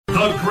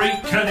The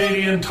Great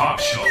Canadian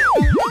Talk Show.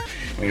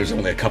 It was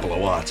only a couple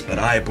of watts, but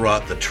I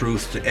brought the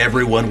truth to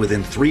everyone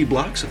within 3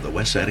 blocks of the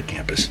west side of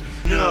campus.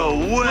 No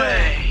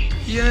way!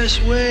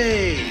 Yes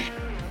way!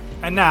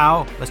 And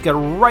now, let's get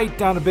right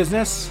down to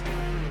business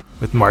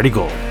with Marty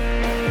Gold.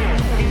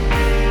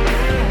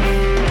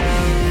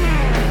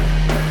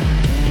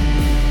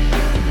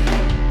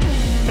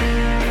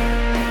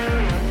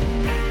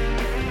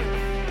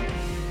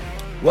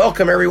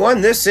 Welcome,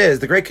 everyone. This is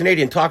the Great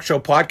Canadian Talk Show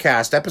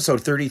podcast, episode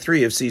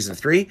 33 of Season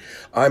 3.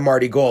 I'm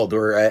Marty Gold.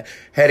 We're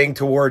heading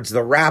towards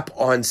the wrap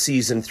on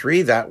Season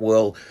 3. That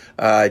will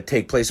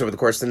take place over the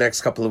course of the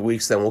next couple of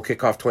weeks. Then we'll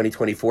kick off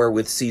 2024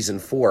 with Season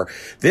 4.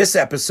 This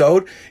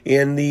episode,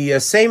 in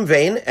the same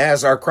vein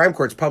as our Crime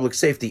Courts Public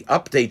Safety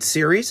Update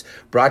series,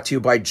 brought to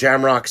you by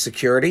Jamrock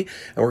Security.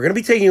 And we're going to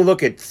be taking a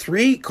look at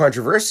 3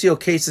 controversial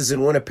cases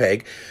in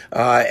Winnipeg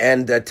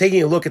and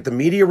taking a look at the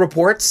media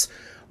reports,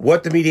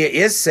 what the media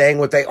is saying,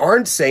 what they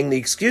aren't saying, the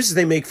excuses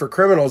they make for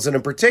criminals, and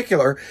in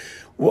particular,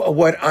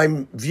 what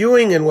I'm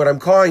viewing and what I'm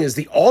calling is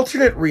the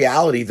alternate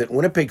reality that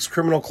Winnipeg's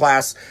criminal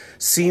class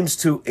seems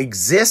to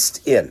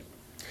exist in.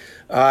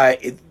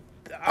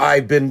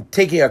 I've been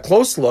taking a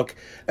close look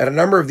at a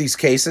number of these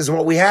cases, and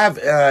what we have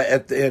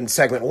in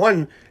segment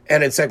 1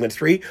 and in segment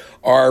 3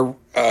 are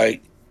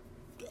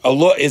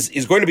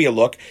is going to be a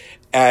look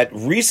at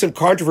recent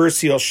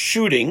controversial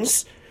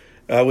shootings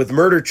with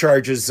murder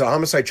charges,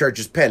 homicide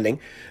charges pending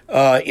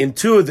in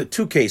 2 of the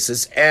 2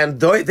 cases. And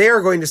they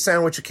are going to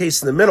sandwich a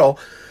case in the middle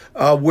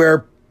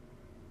where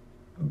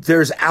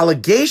there's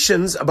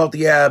allegations about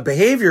the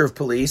behavior of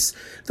police,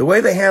 the way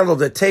they handled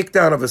the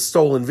takedown of a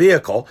stolen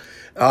vehicle,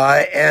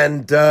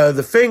 and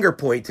the finger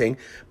pointing.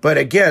 But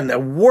again, a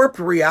warped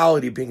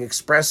reality being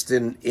expressed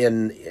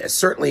in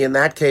certainly in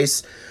that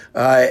case.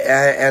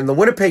 And the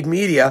Winnipeg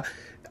media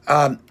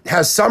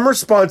has some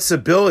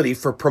responsibility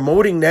for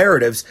promoting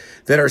narratives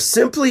that are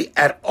simply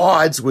at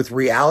odds with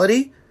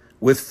reality,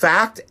 with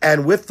fact,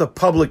 and with the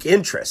public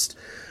interest.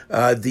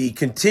 The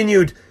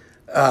continued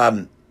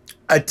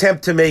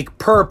attempt to make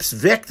perps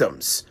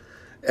victims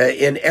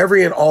in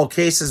every and all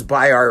cases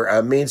by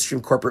our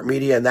mainstream corporate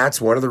media, and that's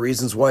one of the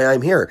reasons why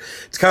I'm here.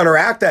 To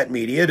counteract that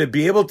media, to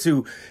be able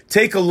to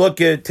take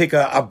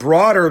a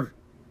broader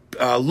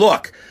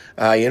look,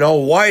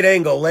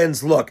 wide-angle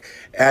lens look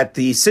at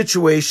the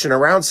situation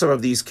around some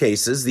of these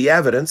cases, the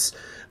evidence,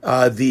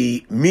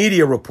 the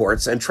media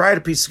reports, and try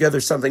to piece together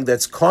something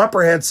that's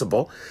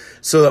comprehensible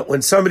so that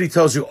when somebody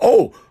tells you,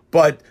 oh,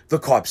 but the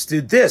cops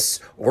did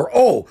this, or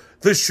oh,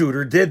 the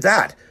shooter did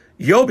that,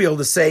 you'll be able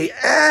to say,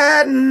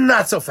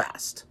 not so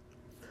fast.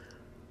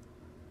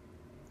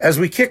 As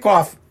we kick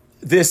off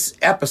this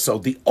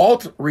episode, the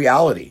alt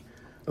reality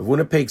of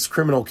Winnipeg's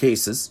criminal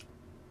cases,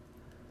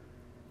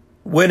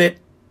 when it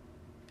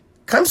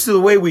comes to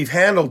the way we've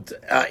handled,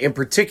 in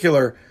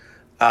particular,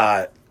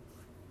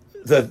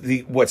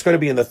 the what's going to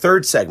be in the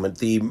 3rd segment,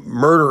 the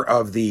murder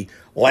of the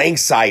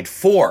Langside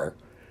 4,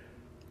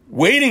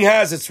 waiting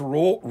has its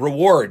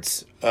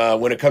rewards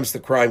when it comes to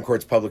the Crime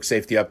Courts Public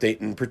Safety Update,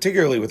 and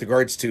particularly with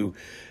regards to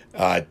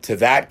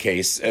that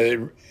case.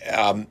 And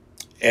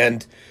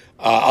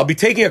I'll be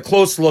taking a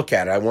close look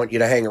at it. I want you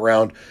to hang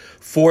around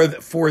for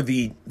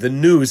the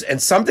news, and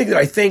something that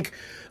I think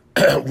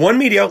one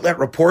media outlet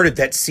reported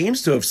that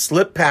seems to have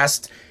slipped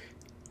past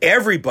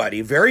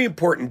everybody, very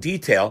important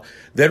detail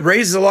that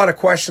raises a lot of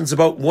questions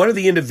about one of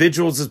the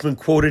individuals that's been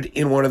quoted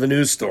in one of the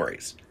news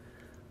stories.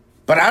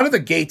 But out of the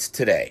gates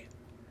today,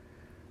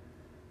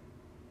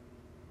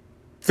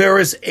 there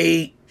is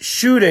a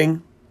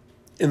shooting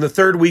in the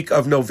 3rd week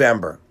of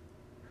November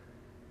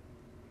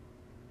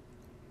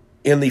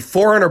in the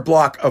 400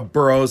 block of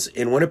Burroughs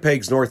in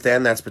Winnipeg's North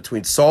End, that's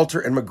between Salter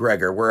and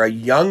McGregor, where a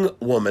young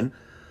woman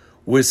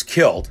was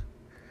killed.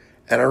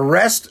 An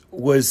arrest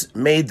was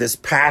made this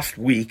past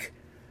week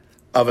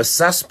of a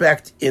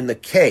suspect in the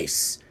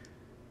case.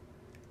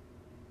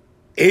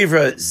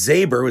 Ava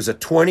Zaber was a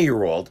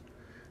 20-year-old,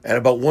 and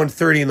about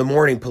 1:30 in the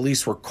morning,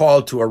 police were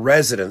called to a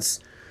residence.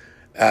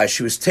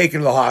 She was taken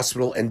to the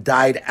hospital and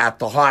died at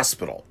the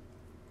hospital.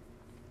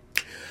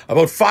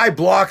 About 5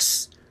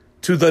 blocks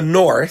to the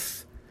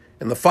north,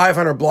 in the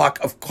 500 block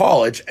of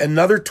College,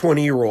 another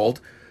 20-year-old,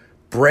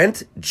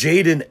 Brent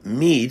Jaden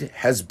Mead,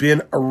 has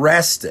been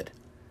arrested.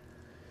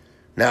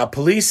 Now,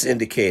 police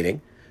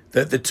indicating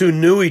that the 2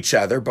 knew each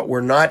other but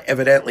were not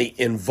evidently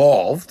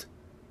involved.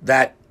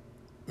 That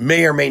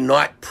may or may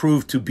not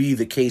prove to be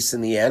the case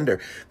in the end,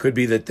 or could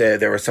be that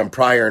there was some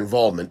prior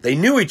involvement. They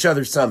knew each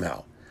other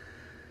somehow.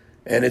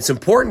 And it's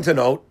important to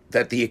note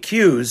that the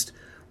accused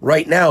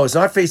right now is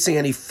not facing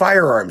any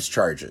firearms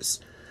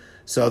charges.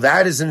 So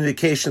that is an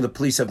indication the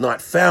police have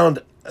not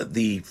found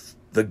the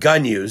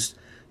gun used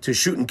to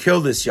shoot and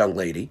kill this young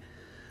lady.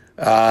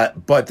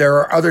 But there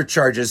are other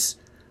charges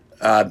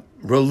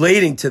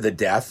relating to the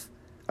death.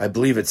 I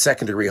believe it's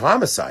second-degree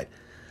homicide.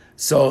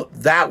 So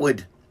that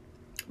would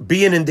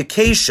be an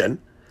indication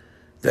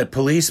that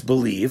police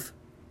believe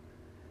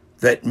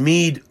that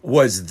Mead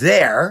was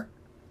there,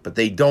 but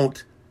they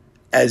don't,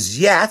 as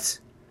yet,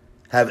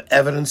 have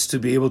evidence to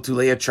be able to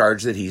lay a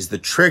charge that he's the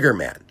trigger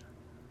man.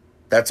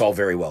 That's all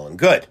very well and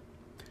good.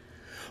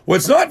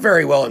 What's not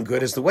very well and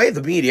good is the way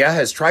the media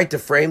has tried to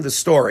frame the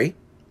story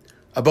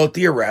about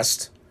the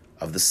arrest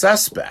of the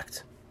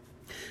suspect.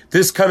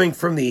 This coming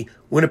from the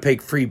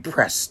Winnipeg Free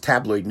Press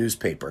tabloid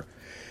newspaper.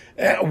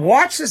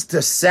 Watch this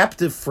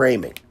deceptive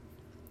framing.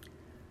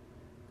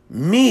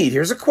 Meade,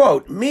 here's a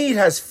quote, Meade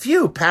has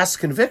few past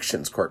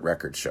convictions, court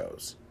record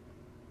shows,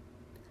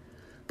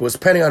 but was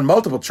pending on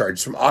multiple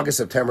charges from August,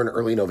 September, and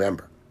early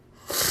November.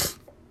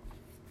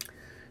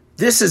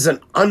 This is an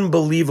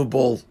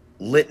unbelievable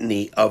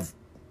litany of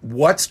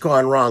what's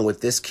gone wrong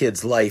with this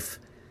kid's life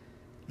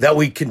that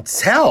we can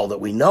tell, that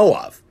we know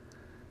of,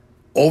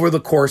 over the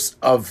course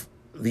of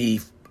the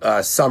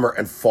summer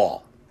and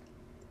fall.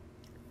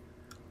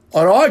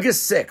 On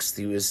August 6th,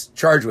 he was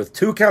charged with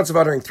 2 counts of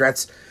uttering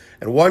threats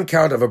and 1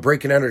 count of a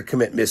break and enter to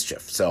commit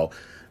mischief. So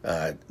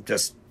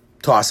just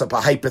toss up a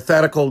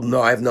hypothetical.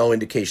 No, I have no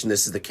indication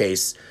this is the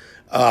case.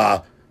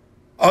 I'm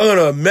going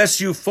to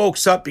mess you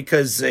folks up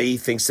because he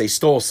thinks they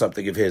stole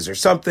something of his or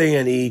something,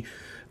 and he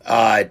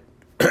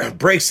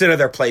breaks into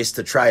their place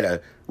to try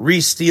to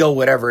re-steal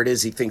whatever it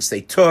is he thinks they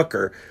took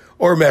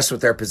or mess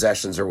with their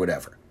possessions or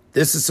whatever.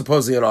 This is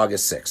supposedly on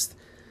August 6th.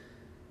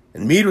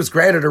 And Meade was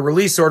granted a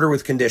release order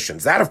with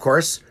conditions. That, of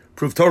course,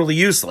 proved totally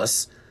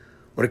useless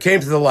when it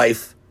came to the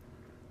life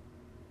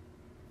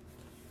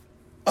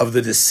of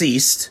the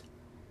deceased,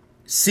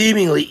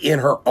 seemingly in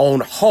her own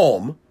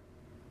home,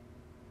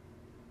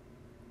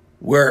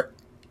 where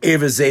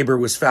Ava Zaber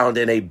was found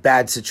in a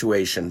bad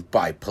situation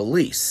by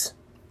police.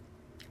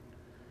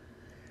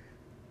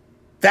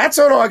 That's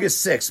on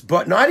August 6th,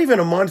 but not even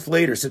a month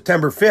later,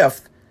 September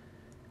 5th,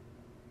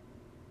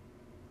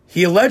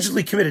 he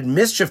allegedly committed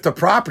mischief to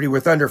property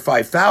worth under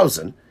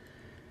 $5,000,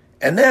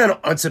 and then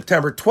on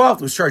September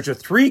 12th was charged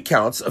with 3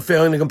 counts of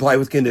failing to comply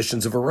with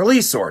conditions of a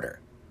release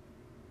order.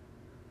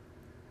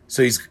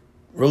 So he's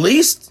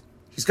released,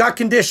 he's got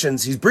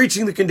conditions, he's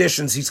breaching the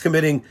conditions, he's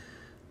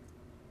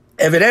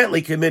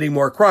evidently committing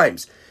more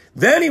crimes.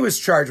 Then he was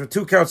charged with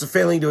 2 counts of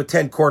failing to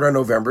attend court on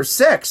November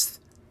 6th.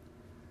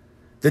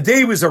 The day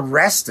he was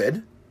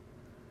arrested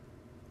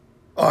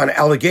on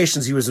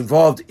allegations he was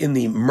involved in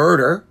the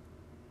murder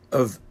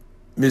of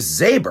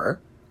Ms. Zaber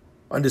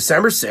on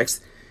December 6th,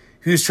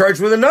 he was charged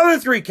with another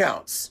 3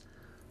 counts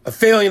of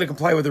failing to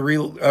comply with a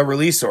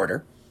release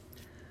order.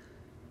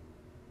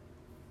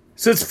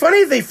 So it's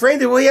funny they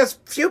framed it, well, he has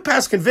few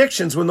past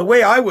convictions, when the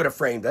way I would have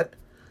framed it,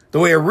 the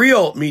way a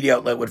real media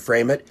outlet would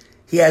frame it,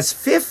 he has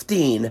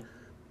 15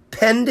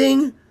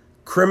 pending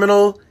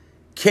criminal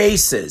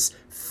cases.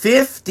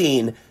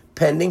 15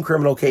 pending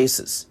criminal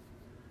cases.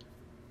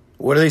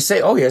 What do they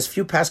say? Oh, he has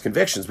few past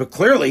convictions, but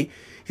clearly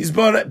he's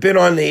been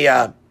on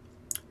a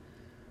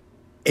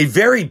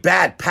very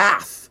bad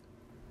path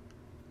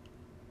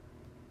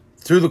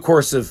through the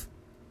course of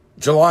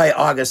July,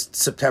 August,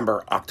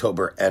 September,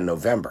 October, and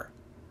November.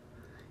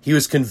 He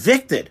was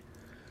convicted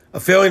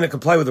of failing to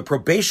comply with a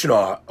probation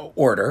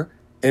order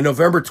in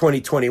November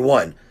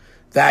 2021.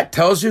 That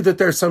tells you that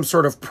there's some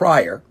sort of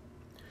prior.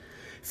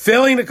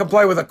 Failing to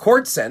comply with a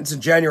court sentence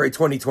in January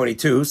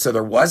 2022, so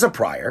there was a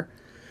prior,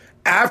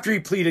 after he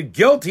pleaded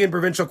guilty in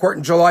provincial court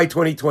in July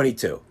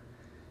 2022.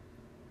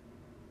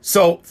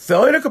 So,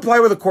 failing to comply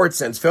with a court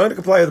sentence, failing to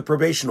comply with a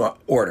probation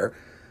order,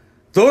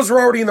 those were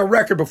already in the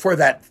record before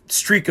that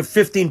streak of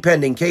 15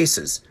 pending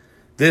cases.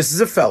 This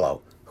is a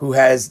fellow who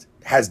has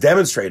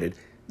demonstrated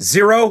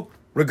zero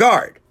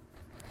regard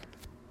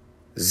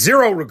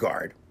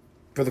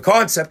for the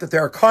concept that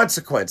there are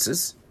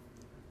consequences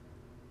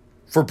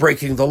for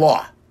breaking the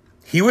law.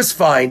 He was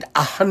fined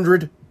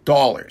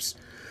 $100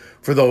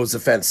 for those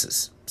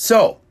offenses.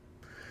 So,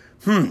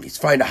 he's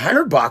fined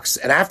 $100,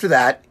 and after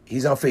that,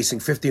 he's now facing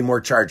 15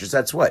 more charges.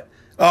 That's what?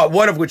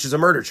 One of which is a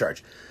murder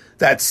charge.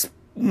 That's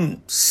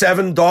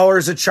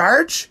 $7 a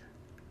charge?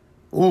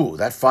 Ooh,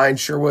 that fine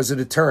sure was a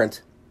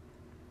deterrent.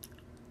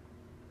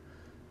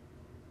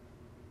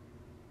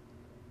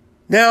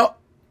 Now,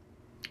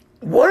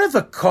 one of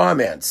the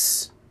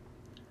comments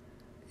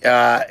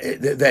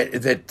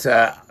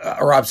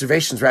or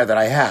observations rather that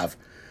I have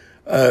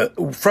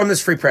from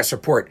this Free Press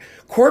report,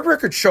 court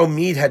records show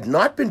Meade had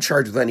not been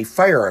charged with any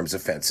firearms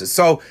offenses.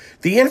 So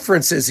the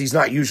inference is he's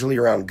not usually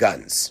around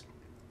guns.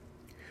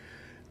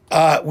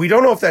 We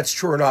don't know if that's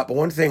true or not, but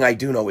one thing I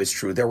do know is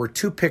true. There were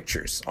 2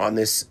 pictures on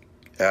this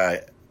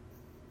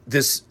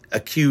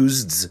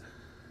accused's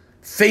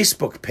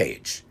Facebook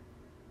page,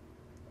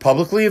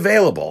 publicly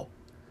available,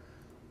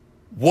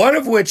 one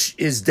of which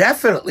is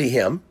definitely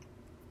him,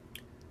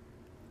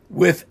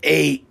 with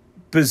a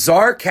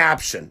bizarre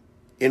caption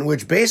in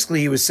which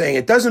basically he was saying,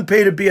 it doesn't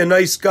pay to be a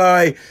nice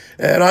guy,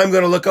 and I'm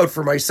going to look out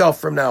for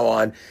myself from now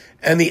on.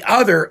 And the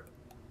other,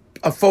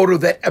 a photo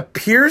that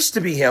appears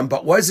to be him,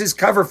 but was his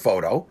cover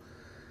photo,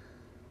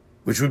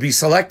 which would be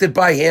selected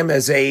by him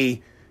as a,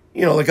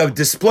 like a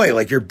display,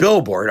 like your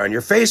billboard on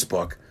your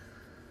Facebook,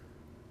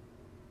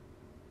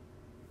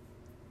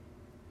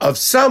 of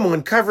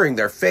someone covering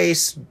their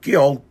face,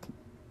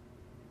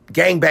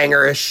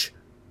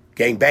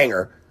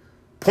 gangbanger,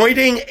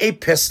 pointing a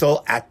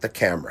pistol at the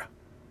camera.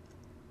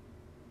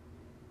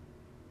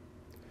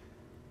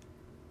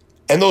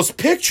 And those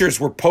pictures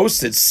were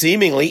posted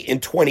seemingly in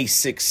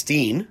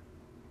 2016.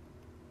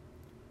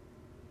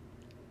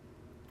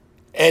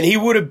 And he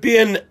would have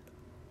been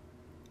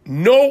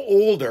no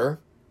older,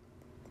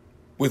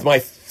 with my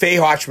Fay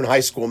Hotchman High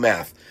School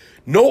math,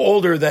 no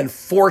older than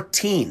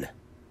 14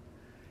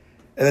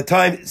 at the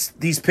time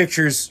these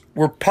pictures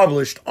were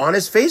published on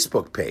his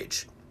Facebook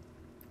page.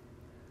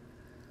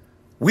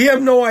 We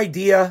have no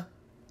idea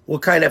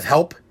what kind of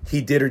help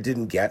he did or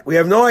didn't get. We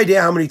have no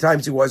idea how many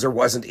times he was or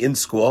wasn't in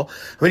school,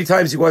 how many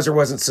times he was or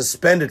wasn't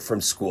suspended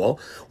from school,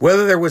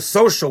 whether there was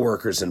social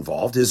workers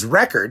involved. His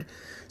record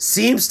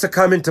seems to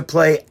come into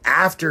play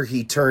after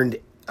he turned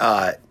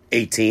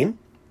 18.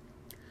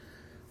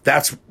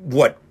 That's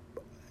what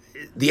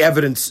the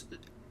evidence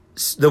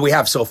that we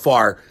have so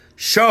far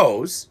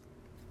shows.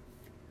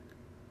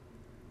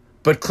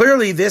 But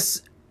clearly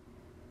this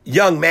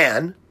young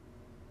man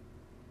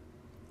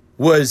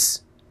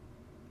was,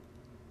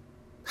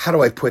 how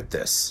do I put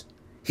this?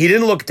 He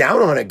didn't look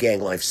down on a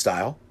gang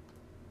lifestyle.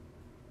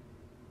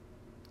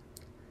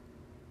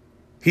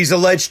 He's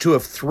alleged to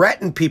have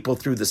threatened people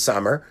through the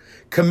summer,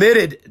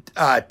 committed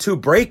 2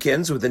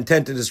 break-ins with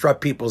intent to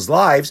disrupt people's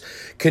lives,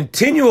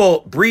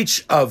 continual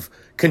breach of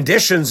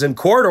conditions and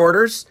court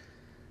orders,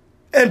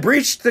 and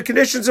breached the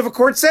conditions of a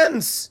court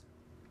sentence.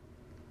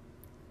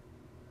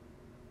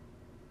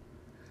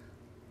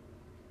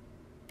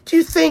 Do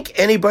you think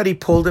anybody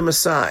pulled him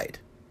aside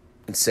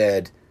and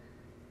said,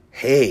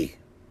 hey,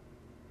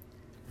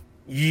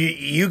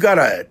 you got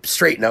to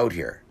straighten out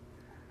here?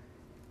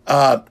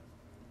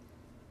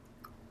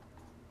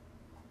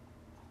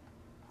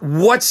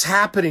 What's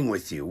happening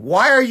with you?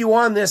 Why are you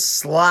on this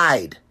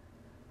slide?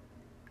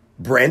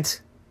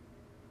 Brent,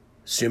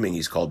 assuming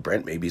he's called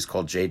Brent, maybe he's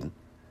called Jaden.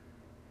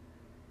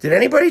 Did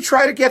anybody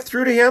try to get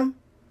through to him?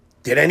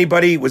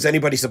 Was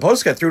anybody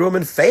supposed to get through to him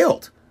and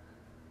failed?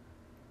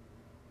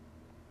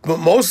 But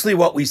mostly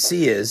what we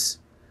see is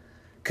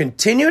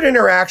continued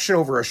interaction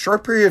over a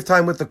short period of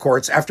time with the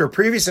courts after a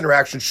previous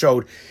interaction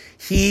showed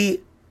he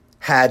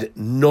had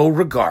no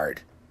regard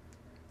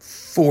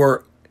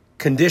for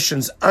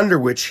conditions under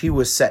which he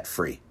was set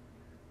free.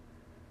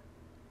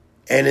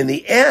 And in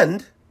the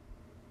end,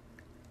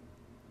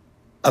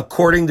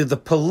 according to the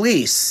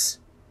police,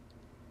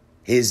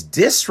 his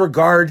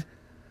disregard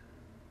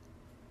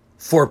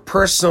for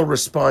personal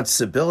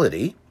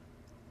responsibility,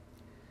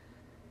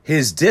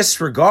 his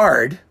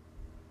disregard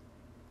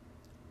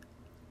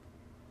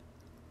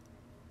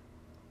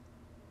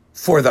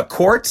for the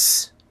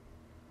courts,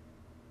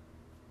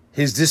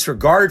 his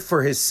disregard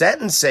for his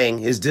sentencing,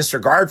 his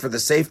disregard for the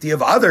safety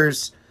of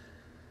others,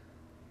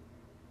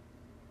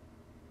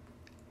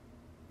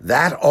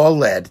 that all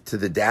led to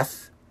the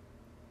death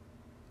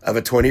of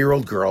a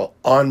 20-year-old girl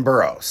on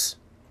Burroughs.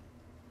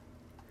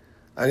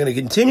 I'm going to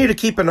continue to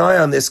keep an eye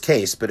on this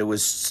case, but it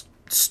was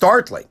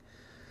startling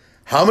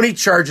how many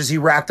charges he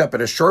racked up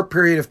in a short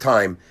period of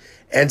time,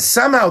 and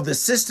somehow the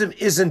system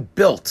isn't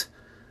built,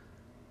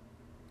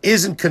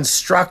 isn't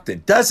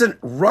constructed, doesn't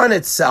run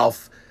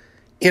itself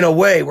in a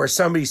way where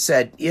somebody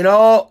said,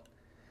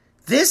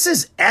 this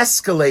is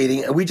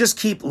escalating, and we just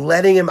keep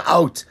letting him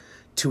out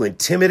to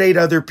intimidate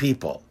other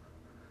people,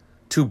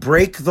 to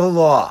break the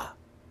law,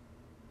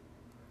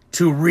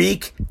 to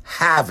wreak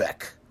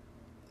havoc.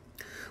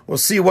 We'll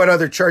see what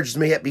other charges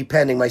may yet be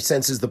pending. My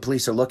sense is the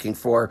police are looking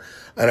for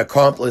an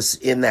accomplice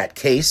in that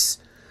case.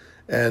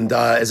 And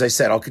as I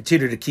said, I'll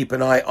continue to keep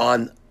an eye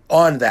on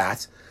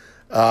that.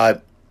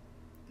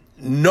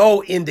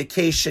 No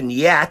indication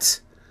yet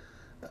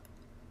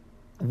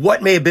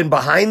what may have been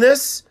behind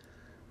this.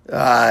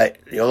 A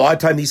lot of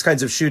time these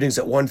kinds of shootings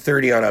at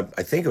 1:30 on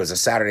I think it was a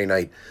Saturday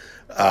night,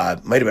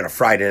 might have been a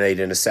Friday night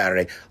and a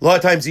Saturday. A lot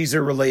of times these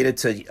are related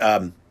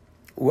to,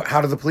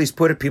 how do the police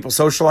put it, people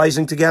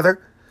socializing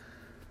together.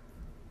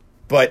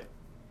 But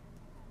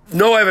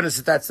no evidence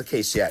that that's the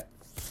case yet.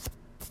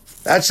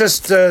 That's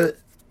just a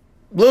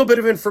little bit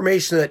of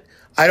information that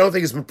I don't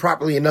think has been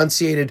properly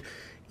enunciated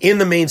in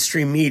the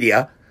mainstream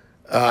media.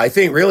 I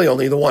think really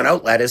only the one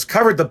outlet has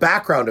covered the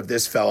background of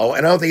this fellow,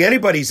 and I don't think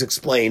anybody's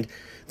explained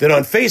that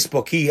on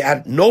Facebook he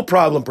had no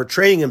problem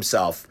portraying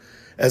himself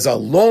as a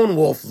lone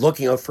wolf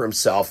looking out for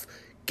himself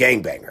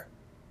gangbanger.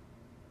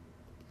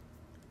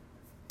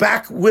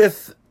 Back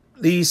with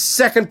the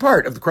second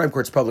part of the Crime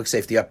Court's Public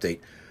Safety Update,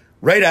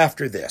 right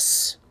after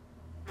this.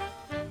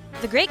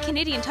 The Great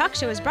Canadian Talk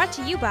Show is brought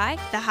to you by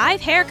The Hive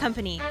Hair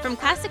Company. From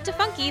classic to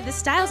funky, the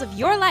styles of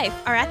your life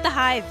are at The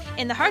Hive,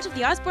 in the heart of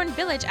the Osborne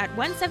Village at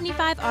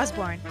 175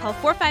 Osborne. Call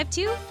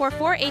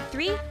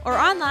 452-4483 or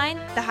online,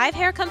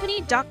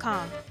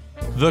 thehivehaircompany.com.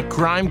 The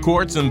Crime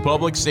Courts and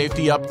Public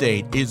Safety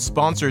Update is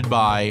sponsored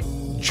by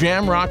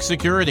Jamrock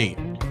Security.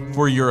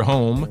 For your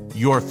home,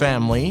 your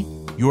family,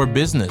 your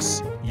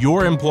business,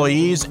 your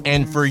employees,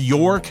 and for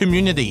your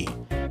community,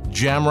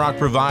 Jamrock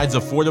provides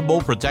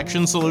affordable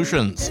protection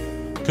solutions.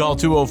 Call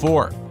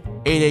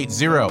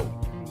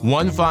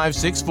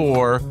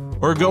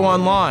 204-880-1564 or go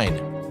online,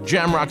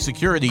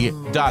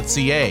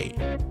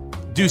 jamrocksecurity.ca.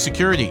 Do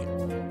security.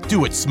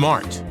 Do it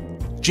smart.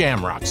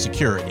 Jamrock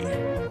Security.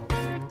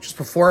 just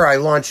before I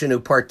launch into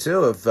part 2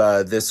 of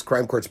this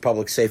Crime Court's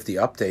public safety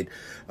update,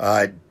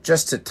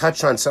 just to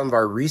touch on some of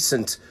our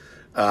recent,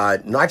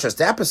 not just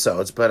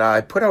episodes, but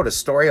I put out a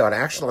story on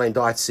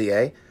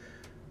actionline.ca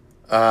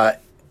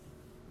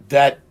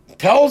that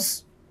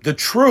tells the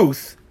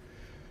truth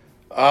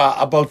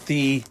about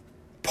the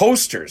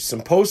posters,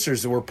 some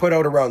posters that were put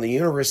out around the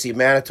University of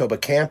Manitoba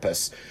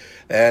campus.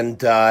 And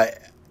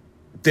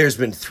there's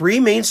been 3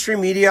 mainstream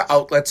media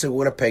outlets in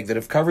Winnipeg that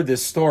have covered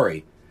this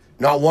story.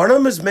 Not one of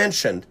them has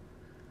mentioned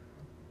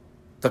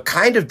the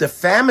kind of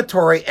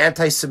defamatory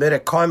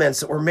anti-Semitic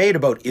comments that were made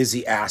about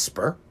Izzy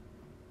Asper.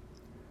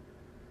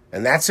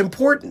 And that's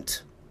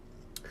important.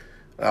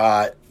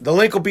 The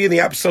link will be in the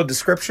episode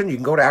description. You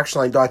can go to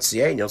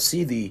actionline.ca and you'll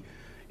see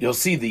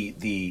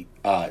the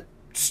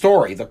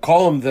story, the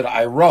column that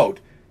I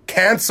wrote.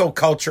 Cancel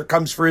culture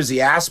comes for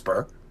Izzy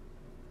Asper.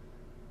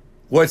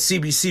 What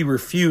CBC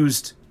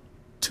refused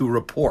to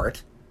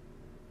report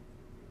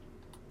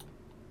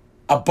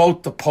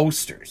about the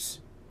posters.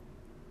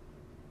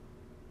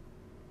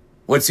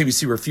 What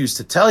CBC refused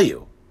to tell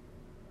you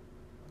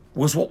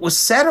was what was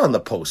said on the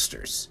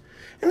posters.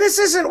 And this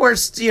isn't where,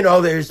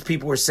 there's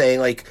people were saying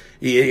like,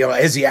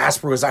 Izzy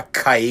Asper was a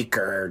kike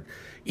or,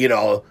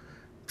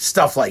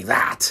 stuff like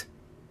that.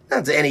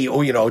 Not any,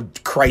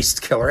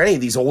 Christ killer, any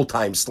of these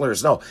old-time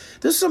slurs. No,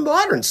 this is a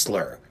modern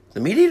slur. The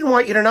media didn't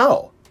want you to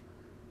know.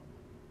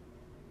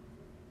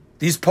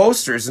 These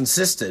posters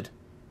insisted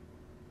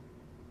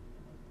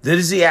that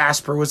Izzy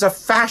Asper was a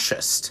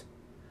fascist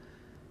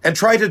and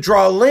tried to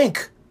draw a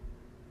link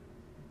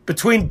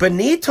between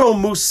Benito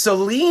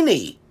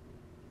Mussolini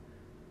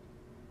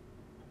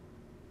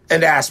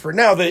and Asper.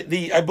 Now,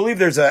 I believe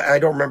there's I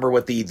don't remember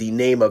what the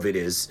name of it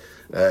is,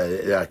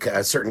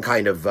 a certain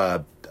kind of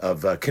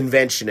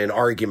convention and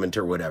argument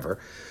or whatever,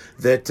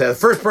 that the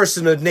first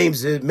person that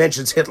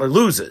mentions Hitler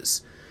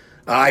loses.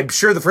 I'm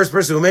sure the first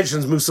person who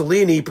mentions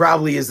Mussolini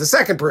probably is the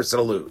second person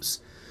to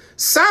lose.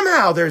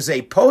 Somehow there's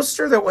a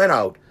poster that went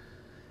out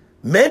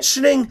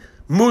mentioning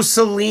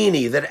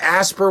Mussolini, that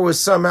Asper was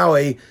somehow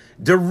a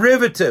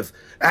derivative.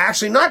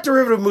 Actually, not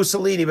derivative of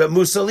Mussolini, but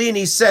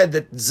Mussolini said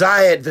that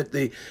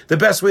the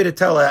best way to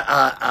tell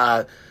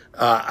a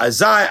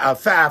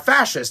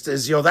fascist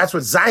is, that's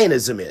what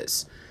Zionism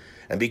is.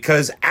 And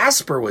because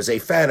Asper was a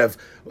fan of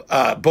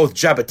both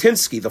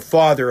Jabotinsky, the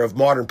father of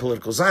modern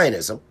political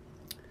Zionism,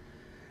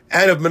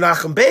 and of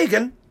Menachem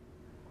Begin,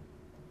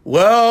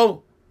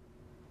 well,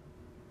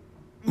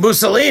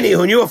 Mussolini,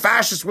 who knew a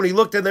fascist when he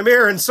looked in the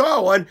mirror and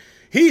saw one,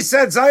 he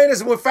said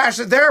Zionism was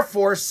fascist.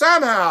 Therefore,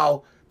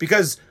 somehow,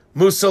 because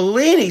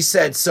Mussolini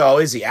said so,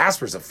 Izzy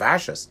Asper's a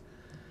fascist.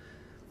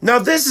 Now,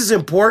 this is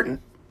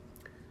important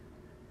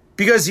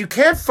because you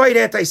can't fight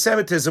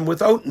anti-Semitism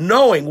without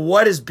knowing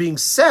what is being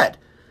said.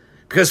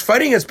 Because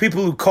fighting against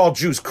people who call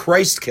Jews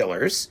Christ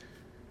killers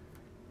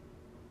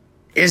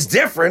is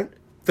different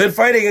than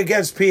fighting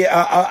against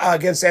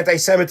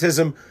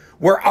anti-Semitism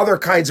where other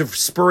kinds of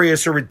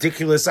spurious or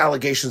ridiculous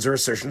allegations or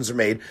assertions are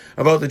made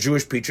about the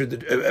Jewish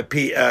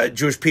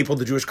people,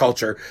 the Jewish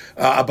culture,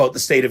 about the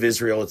state of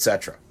Israel,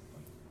 etc.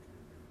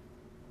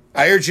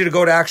 I urge you to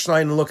go to Action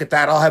Line and look at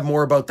that. I'll have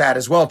more about that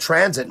as well.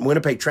 Transit,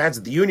 Winnipeg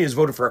Transit, the union has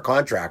voted for a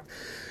contract.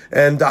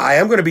 And I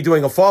am going to be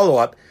doing a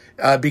follow-up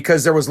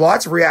because there was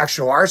lots of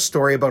reaction to our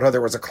story about how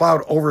there was a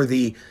cloud over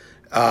the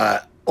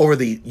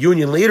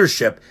union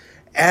leadership.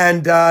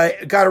 And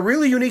got a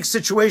really unique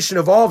situation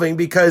evolving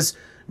because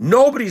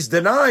nobody's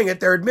denying it.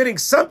 They're admitting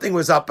something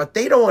was up, but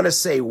they don't want to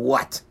say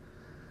what.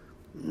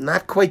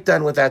 Not quite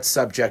done with that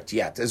subject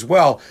yet. As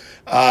well,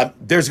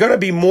 there's going to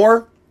be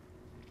more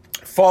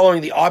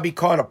following the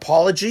Abicon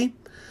apology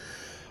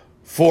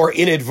for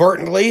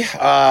inadvertently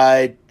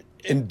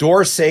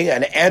endorsing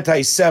an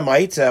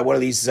anti-Semite, one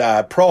of these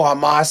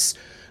pro-Hamas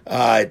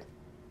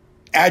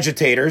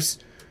agitators,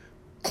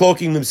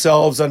 cloaking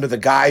themselves under the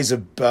guise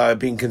of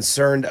being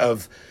concerned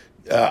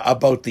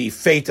about the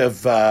fate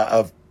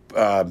of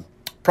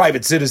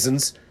private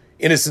citizens,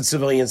 innocent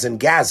civilians in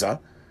Gaza.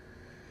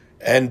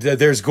 And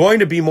there's going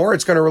to be more.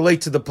 It's going to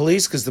relate to the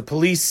police because the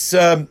police,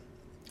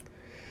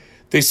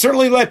 they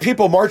certainly let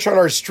people march on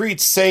our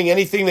streets saying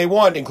anything they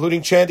want,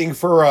 including chanting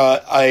for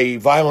a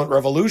violent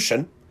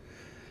revolution.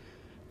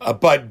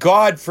 But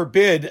God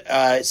forbid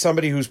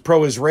somebody who's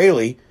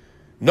pro-Israeli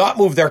not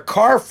move their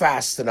car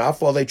fast enough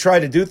while they try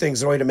to do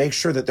things in a way to make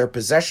sure that their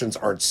possessions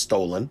aren't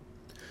stolen.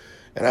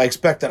 And I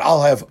expect that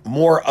I'll have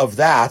more of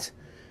that.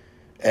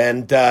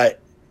 And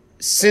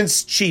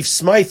since Chief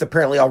Smythe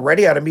apparently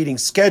already had a meeting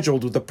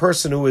scheduled with the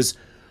person who was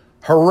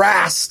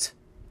harassed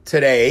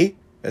today,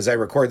 as I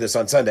record this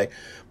on Sunday,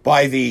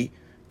 by the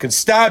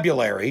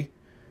constabulary,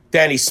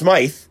 Danny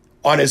Smythe,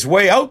 on his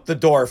way out the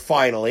door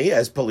finally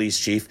as police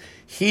chief,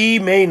 he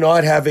may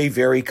not have a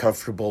very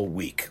comfortable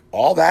week.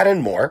 All that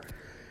and more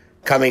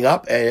coming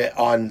up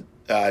on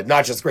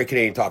not just the Great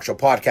Canadian Talk Show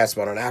podcast,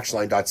 but on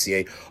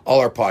actionline.ca, all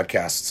our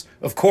podcasts,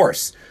 of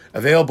course,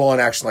 available on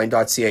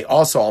actionline.ca.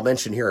 Also, I'll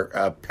mention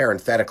here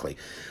parenthetically,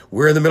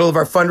 we're in the middle of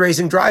our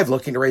fundraising drive,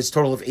 looking to raise a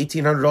total of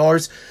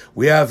 $1,800.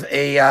 We have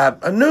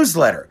a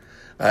newsletter.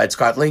 It's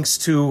got links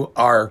to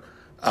our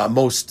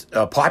most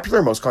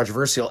popular, most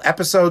controversial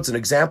episodes, an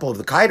example of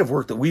the kind of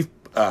work that we've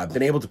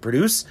been able to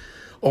produce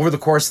over the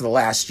course of the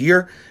last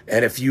year.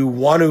 And if you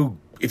want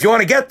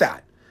to get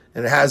that,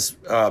 and it has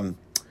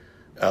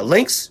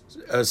links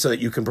so that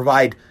you can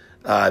provide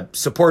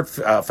support,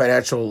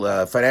 financial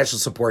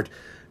support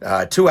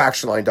to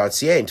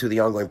actionline.ca and to the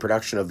ongoing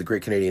production of the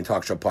Great Canadian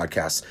Talk Show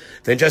podcast,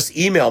 then just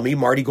email me,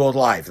 Marty Gold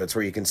Live. That's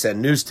where you can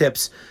send news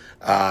tips,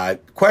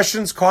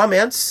 questions,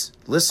 comments,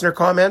 listener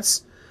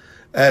comments,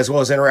 as well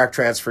as interact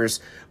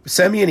transfers.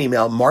 Send me an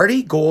email,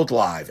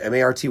 martygoldlive,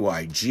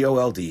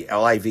 MartyGoldlive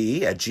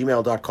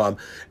 @gmail.com,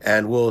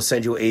 and we'll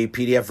send you a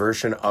PDF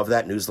version of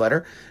that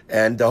newsletter.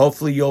 And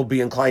hopefully you'll be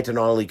inclined to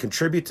not only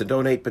contribute, to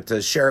donate, but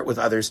to share it with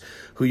others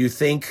who you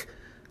think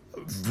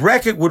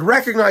would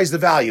recognize the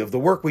value of the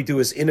work we do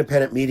as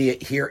independent media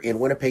here in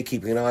Winnipeg,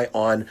 keeping an eye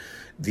on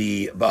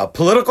the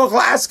political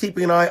class,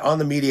 keeping an eye on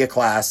the media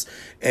class,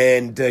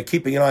 and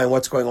keeping an eye on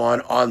what's going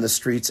on the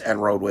streets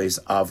and roadways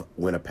of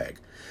Winnipeg.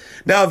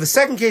 Now, the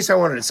second case I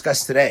want to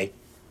discuss today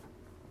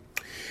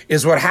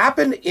is what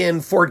happened in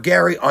Fort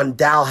Garry on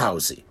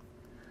Dalhousie.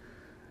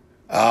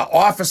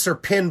 Officer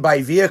pinned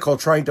by vehicle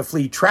trying to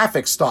flee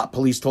traffic stop,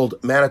 police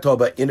told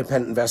Manitoba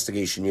Independent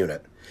Investigation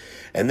Unit.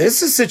 And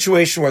this is a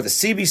situation where the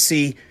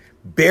CBC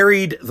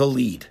buried the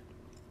lead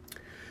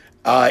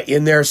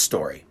in their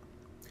story.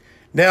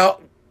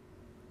 Now,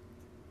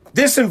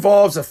 this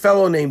involves a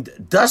fellow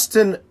named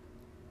Dustin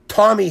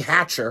Tommy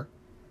Hatcher,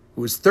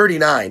 who was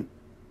 39,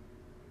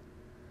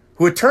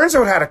 who it turns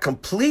out had a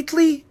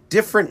completely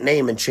different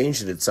name and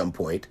changed it at some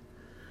point.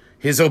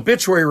 His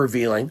obituary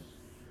revealing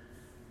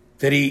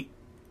that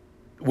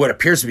what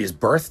appears to be his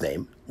birth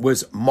name,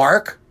 was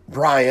Mark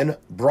Brian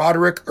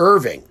Broderick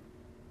Irving.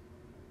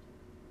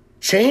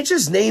 Changed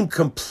his name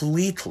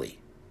completely.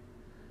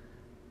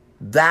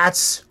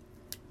 That's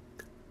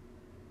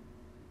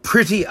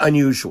pretty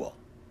unusual.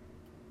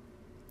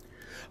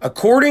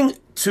 According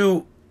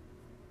to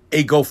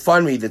a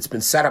GoFundMe that's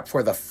been set up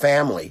for the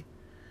family,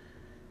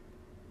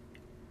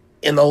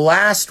 in the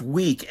last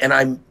week, and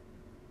I'm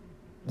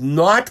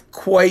not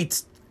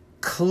quite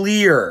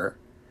clear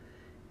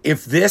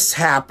if this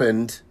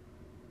happened,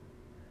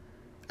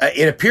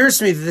 it appears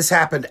to me that this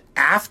happened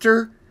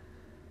after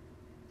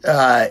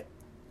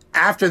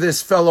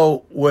this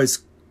fellow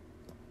was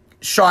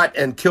shot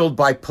and killed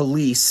by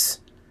police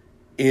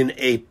in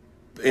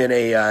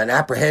an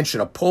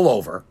apprehension, a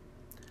pullover.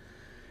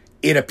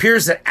 It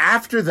appears that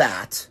after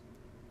that,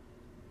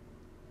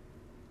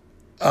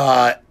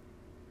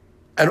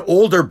 an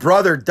older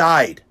brother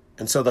died.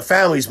 And so the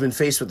family's been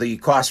faced with the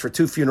cost for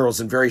 2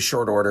 funerals in very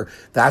short order.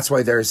 That's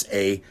why there's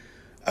a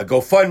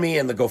GoFundMe,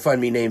 and the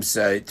GoFundMe names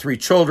 3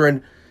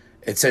 children.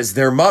 It says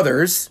their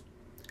mothers,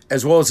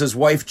 as well as his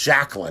wife,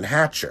 Jacqueline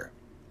Hatcher.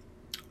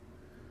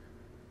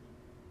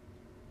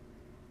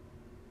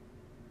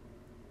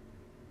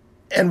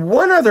 And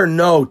one other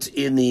note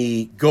in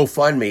the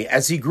GoFundMe,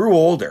 as he grew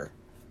older,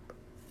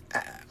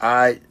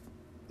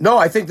 no,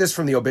 I think this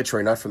from the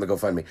obituary, not from the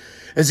GoFundMe.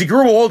 As he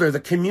grew older, the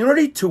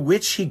community to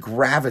which he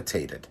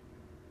gravitated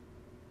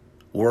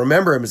will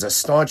remember him as a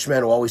staunch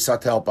man who always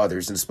sought to help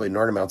others and displayed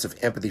enormous amounts of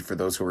empathy for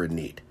those who were in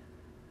need.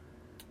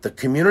 The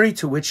community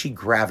to which he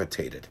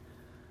gravitated.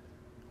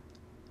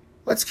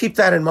 Let's keep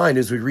that in mind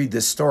as we read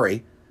this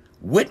story.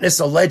 Witness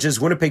alleges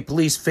Winnipeg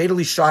police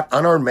fatally shot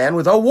unarmed man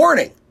without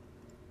warning.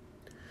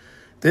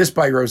 This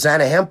by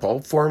Rosanna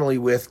Hempel, formerly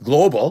with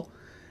Global,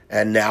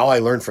 and now I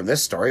learned from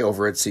this story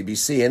over at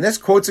CBC. And this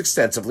quotes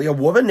extensively a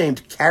woman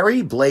named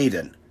Carrie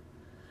Bladen.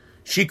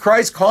 She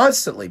cries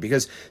constantly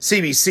because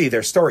CBC,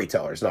 they're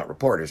storytellers, not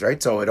reporters,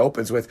 right? So it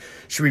opens with,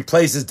 she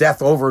replays his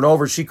death over and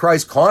over. She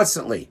cries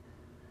constantly.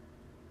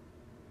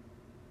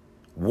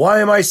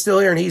 Why am I still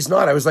here and he's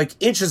not? I was like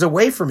inches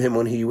away from him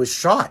when he was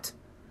shot.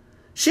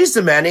 She's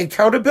demanding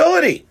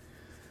accountability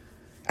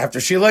after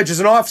she alleges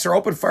an officer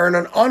opened fire on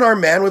an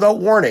unarmed man without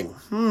warning.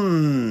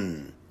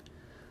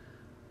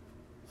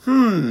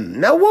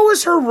 Now, what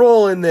was her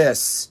role in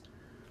this?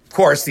 Of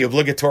course, the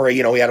obligatory, he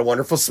had a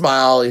wonderful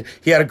smile.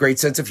 He had a great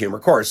sense of humor.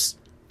 Of course,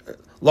 a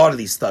lot of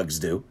these thugs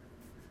do.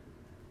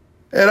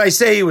 And I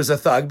say he was a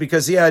thug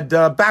because he had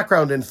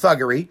background in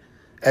thuggery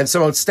and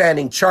some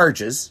outstanding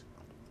charges.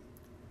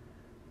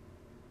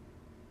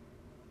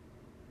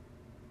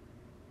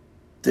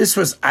 This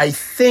was, I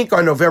think,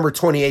 on November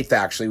 28th,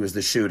 actually, was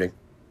the shooting.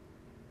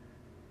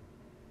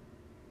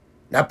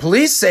 Now,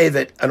 police say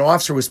that an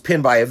officer was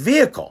pinned by a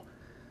vehicle.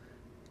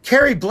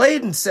 Carrie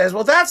Bladen says,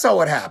 well, that's not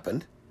what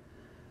happened.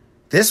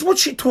 This is what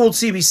she told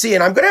CBC,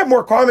 and I'm going to have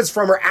more comments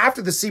from her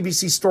after the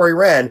CBC story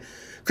ran,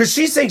 because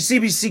she's saying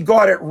CBC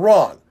got it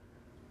wrong.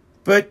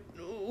 But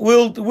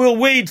we'll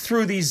wade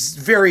through these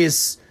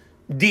various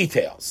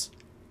details.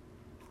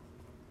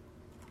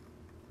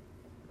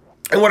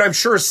 And what I'm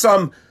sure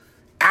some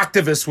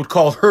activists would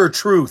call her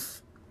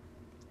truth.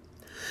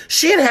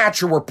 She and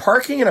Hatcher were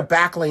parking in a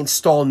back lane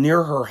stall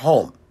near her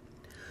home.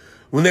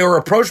 When they were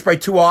approached by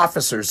 2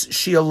 officers,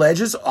 she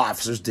alleges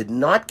officers did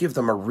not give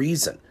them a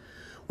reason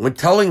when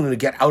telling them to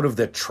get out of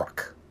the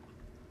truck.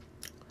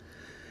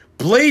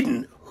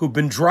 Bladen, who'd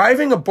been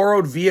driving a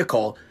borrowed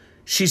vehicle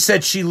she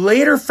said she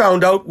later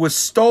found out was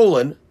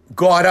stolen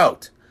got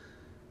out.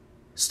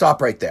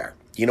 Stop right there.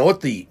 You know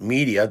what the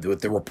media,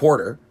 with the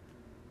reporter,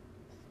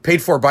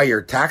 paid for by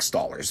your tax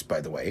dollars,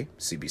 by the way,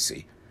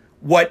 CBC,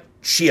 what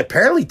she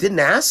apparently didn't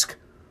ask?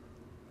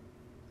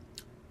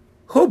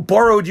 Who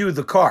borrowed you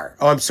the car?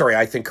 Oh, I'm sorry,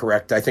 I think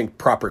correct. I think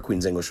proper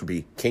Queen's English would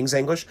be, King's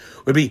English,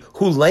 would be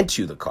who lent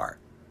you the car.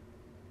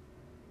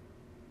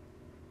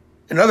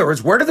 In other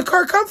words, where did the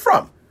car come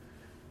from?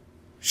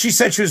 She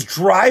said she was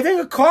driving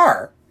a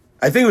car,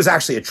 I think it was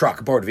actually a truck,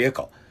 a borrowed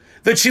vehicle,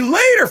 that she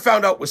later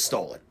found out was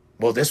stolen.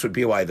 Well, this would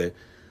be why the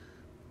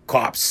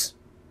cops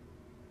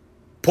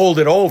pulled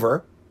it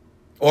over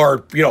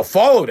or,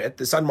 followed it,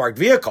 this unmarked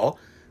vehicle,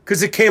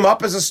 because it came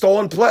up as a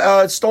stolen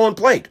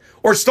plate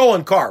or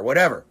stolen car,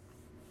 whatever.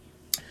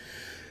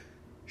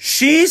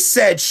 She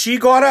said she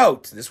got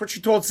out, this is what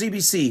she told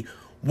CBC,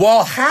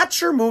 while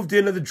Hatcher moved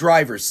into the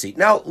driver's seat.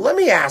 Now, let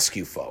me ask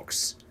you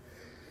folks,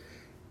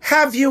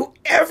 have you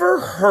ever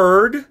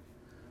heard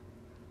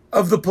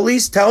of the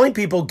police telling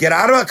people, get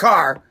out of a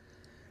car,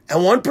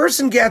 and one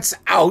person gets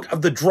out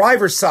of the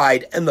driver's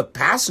side and the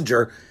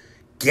passenger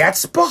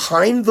gets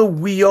behind the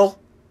wheel?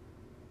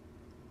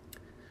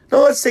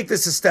 Now, let's take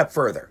this a step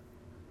further.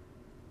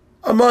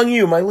 Among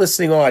you, my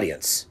listening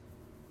audience,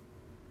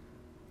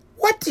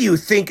 what do you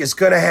think is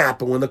going to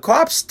happen when the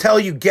cops tell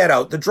you get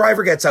out, the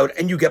driver gets out,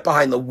 and you get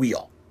behind the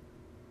wheel?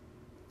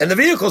 And the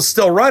vehicle's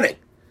still running.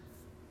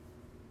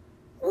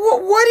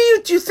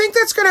 What do you think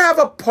that's going to have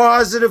a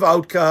positive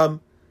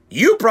outcome?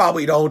 You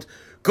probably don't.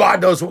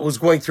 God knows what was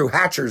going through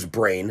Hatcher's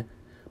brain.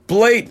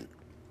 Bladen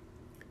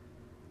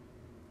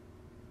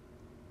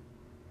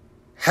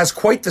has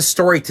quite the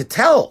story to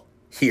tell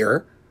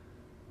here.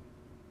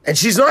 And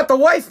she's not the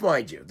wife,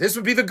 mind you. This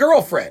would be the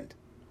girlfriend.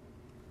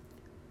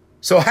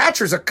 So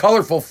Hatcher's a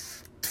colorful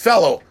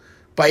fellow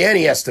by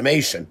any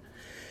estimation.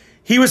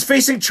 He was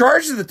facing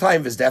charges at the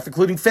time of his death,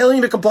 including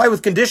failing to comply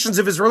with conditions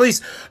of his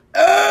release.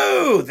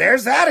 Oh,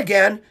 there's that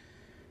again.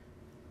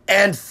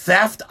 And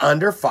theft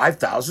under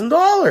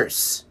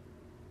 $5,000.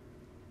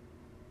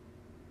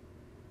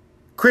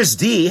 Chris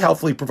D,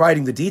 helpfully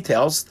providing the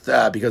details,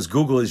 because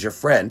Google is your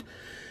friend.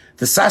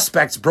 The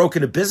suspects broke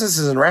into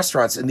businesses and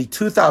restaurants in the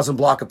 2000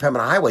 block of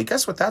Pembina Highway.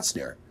 Guess what that's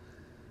near?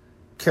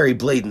 Carrie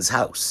Bladen's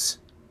house,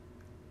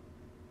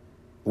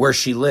 where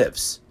she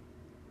lives.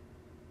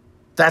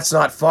 That's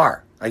not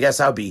far. I guess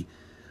that would be,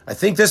 I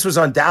think this was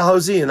on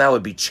Dalhousie, and that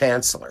would be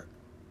Chancellor.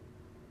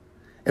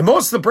 In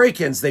most of the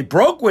break-ins, they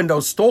broke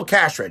windows, stole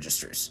cash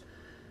registers.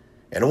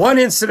 In one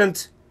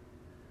incident,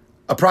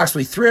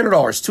 approximately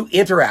 $300, 2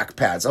 Interact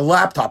pads, a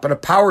laptop, and a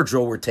power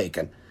drill were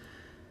taken.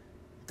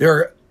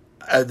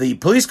 The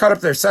police caught up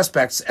their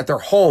suspects at their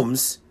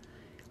homes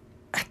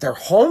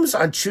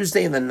on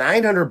Tuesday in the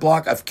 900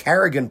 block of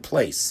Carrigan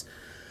Place.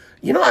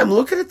 I'm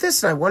looking at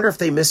this and I wonder if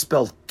they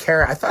misspelled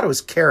I thought it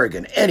was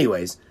Carrigan.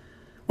 Anyways,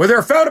 where they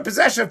were found in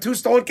possession of 2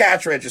 stolen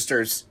cash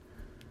registers.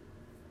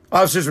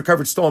 Officers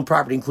recovered stolen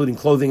property, including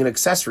clothing and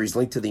accessories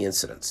linked to the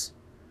incidents.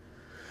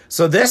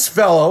 So this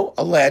fellow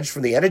alleged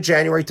from the end of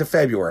January to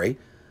February,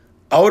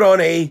 out on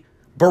a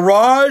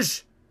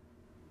barrage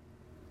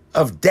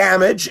of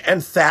damage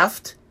and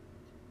theft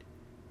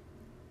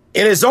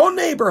in his own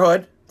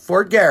neighborhood,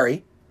 Fort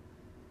Garry.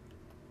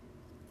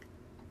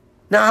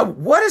 Now,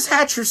 what does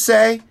Hatcher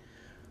say?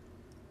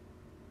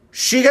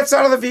 She gets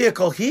out of the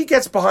vehicle. He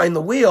gets behind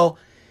the wheel.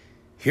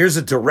 Here's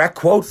a direct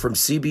quote from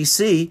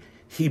CBC.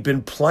 He'd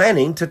been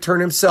planning to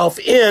turn himself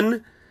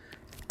in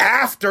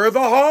after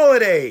the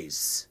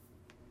holidays.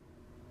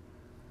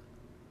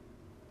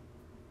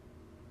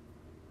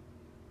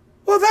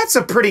 Well, that's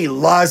a pretty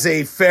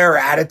laissez-faire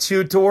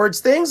attitude towards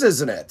things,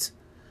 isn't it?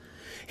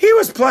 He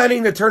was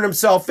planning to turn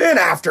himself in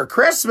after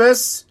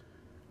Christmas,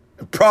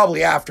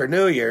 probably after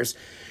New Year's.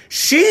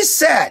 She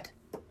said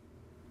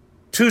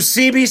to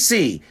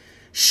CBC,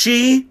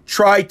 she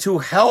tried to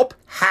help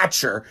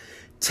Hatcher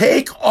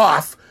take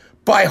off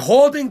by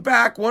holding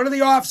back one of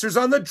the officers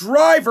on the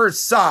driver's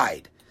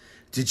side.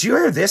 Did you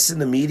hear this in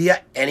the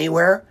media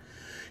anywhere?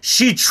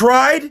 She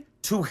tried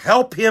to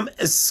help him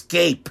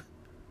escape.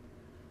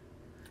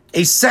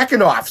 A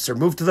second officer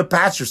moved to the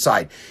passenger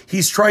side.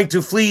 He's trying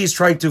to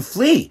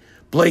flee.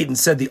 Bladen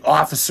said the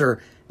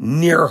officer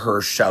near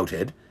her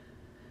shouted.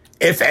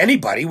 If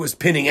anybody was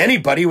pinning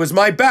anybody, it was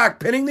my back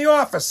pinning the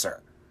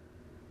officer.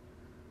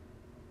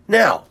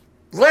 Now,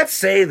 let's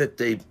say that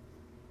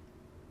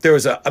there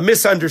was a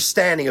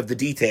misunderstanding of the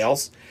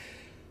details,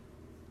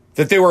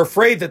 that they were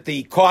afraid that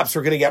the cops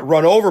were going to get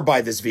run over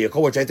by this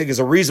vehicle, which I think is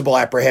a reasonable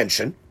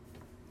apprehension.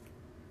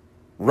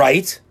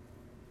 Right?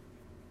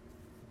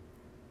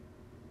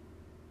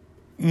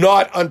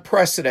 Not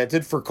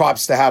unprecedented for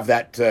cops to have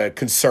that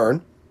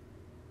concern,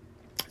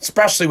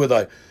 especially with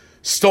a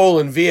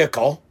stolen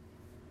vehicle.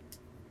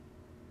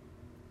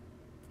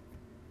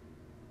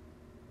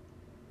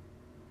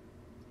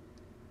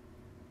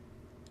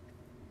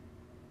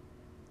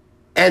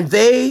 And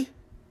they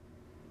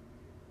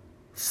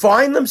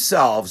find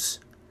themselves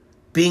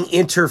being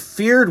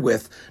interfered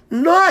with,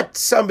 not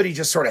somebody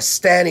just sort of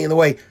standing in the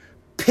way,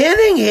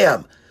 pinning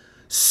him,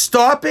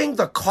 stopping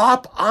the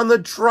cop on the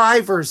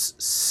driver's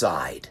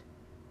side.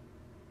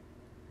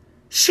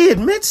 She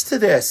admits to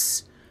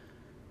this.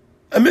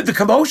 Amid the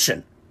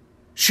commotion,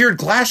 she heard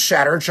glass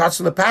shatter and shots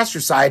from the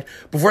passenger side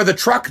before the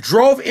truck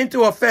drove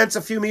into a fence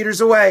a few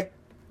meters away.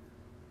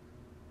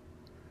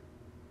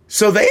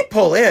 So they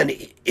pull in.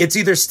 It's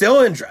either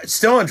still in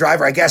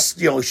drive, or I guess,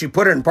 she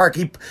put it in park.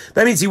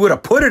 That means he would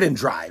have put it in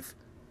drive.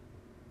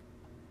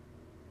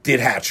 Did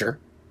Hatcher.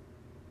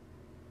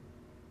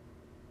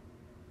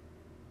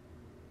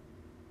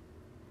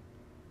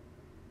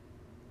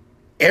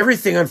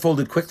 Everything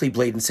unfolded quickly,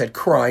 Bladen said,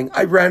 crying.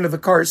 I ran to the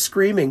car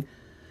screaming.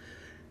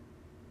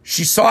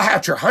 She saw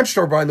Hatcher hunched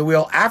over behind the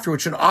wheel, after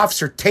which an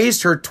officer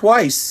tased her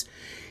twice.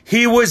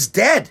 He was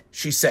dead,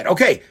 she said.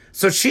 Okay,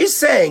 so she's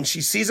saying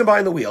she sees him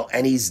behind the wheel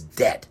and he's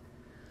dead.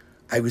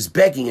 I was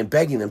begging and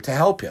begging them to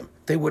help him.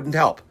 They wouldn't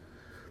help.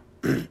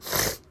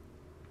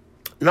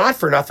 Not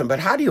for nothing, but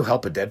how do you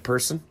help a dead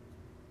person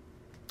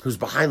who's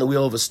behind the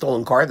wheel of a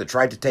stolen car that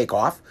tried to take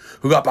off,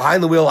 who got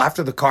behind the wheel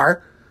after the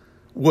car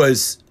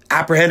was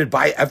apprehended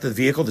after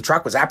the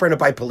truck was apprehended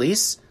by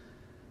police,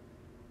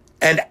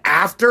 and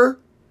after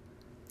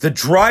the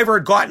driver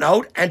had gotten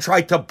out and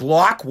tried to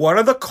block one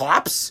of the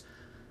cops?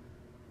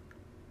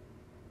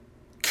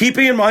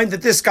 Keeping in mind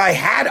that this guy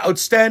had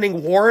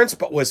outstanding warrants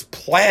but was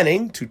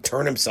planning to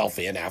turn himself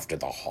in after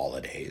the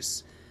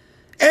holidays.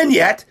 And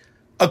yet,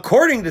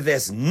 according to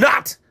this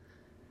nut,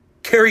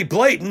 Carrie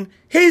Bladen,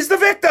 he's the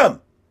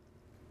victim.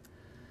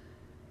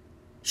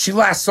 She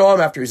last saw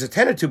him after he was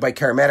attended to by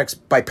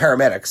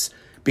paramedics,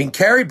 being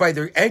carried by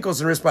their ankles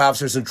and wrists by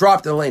officers and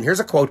dropped in the lane. Here's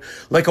a quote,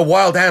 like a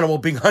wild animal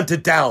being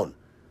hunted down.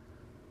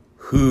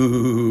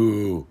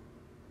 Who?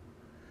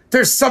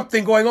 There's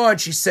something going on,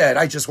 she said.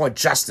 I just want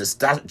justice.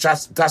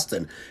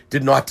 Dustin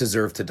did not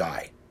deserve to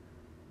die.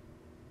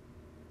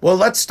 Well,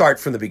 let's start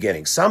from the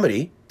beginning.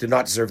 Somebody did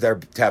not deserve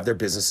to have their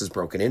businesses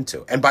broken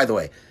into. And by the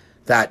way,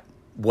 that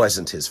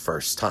wasn't his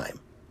first time.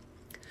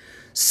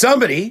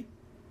 Somebody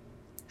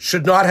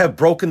should not have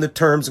broken the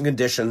terms and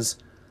conditions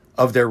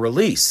of their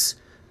release.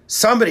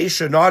 Somebody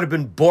should not have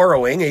been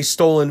borrowing a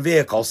stolen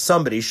vehicle.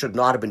 Somebody should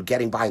not have been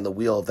getting behind the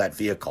wheel of that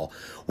vehicle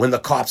when the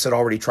cops had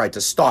already tried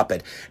to stop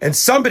it. And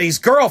somebody's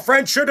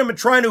girlfriend should have been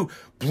trying to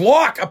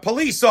block a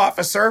police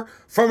officer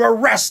from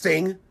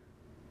arresting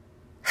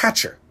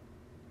Hatcher.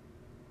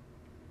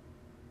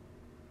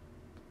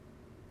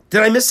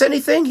 Did I miss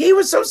anything? He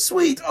was so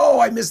sweet. Oh,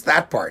 I missed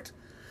that part.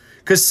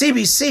 Because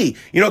CBC,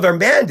 their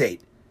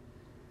mandate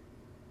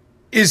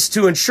is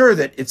to ensure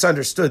that it's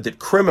understood that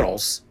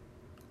criminals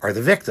are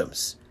the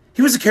victims.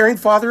 He was a caring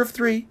father of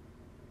 3.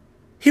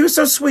 He was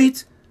so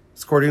sweet,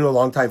 according to a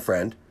longtime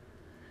friend.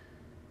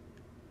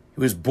 He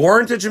was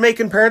born to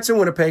Jamaican parents in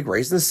Winnipeg,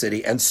 raised in the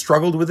city, and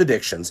struggled with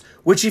addictions,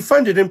 which he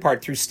funded in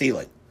part through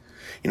stealing.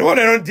 You know what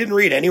I didn't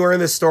read anywhere in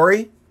this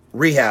story?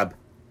 Rehab.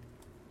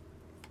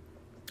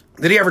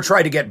 Did he ever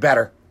try to get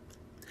better?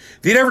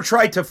 Did he ever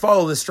try to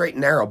follow the straight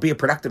and narrow, be a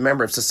productive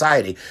member of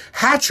society?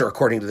 Hatcher,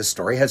 according to this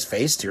story, has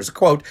faced, here's a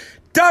quote,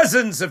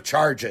 dozens of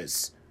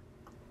charges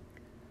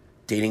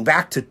dating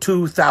back to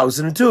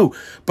 2002.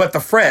 But the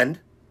friend,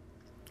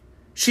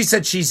 she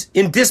said she's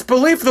in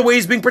disbelief of the way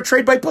he's being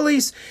portrayed by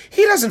police.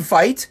 He doesn't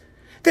fight.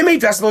 They made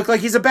Dustin look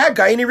like he's a bad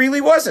guy, and he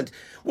really wasn't.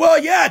 Well,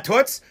 yeah,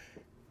 Toots,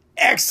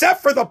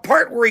 except for the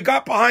part where he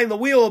got behind the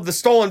wheel of the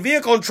stolen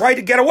vehicle and tried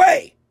to get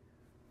away.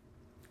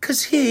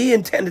 Because he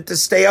intended to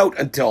stay out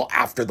until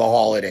after the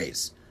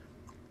holidays.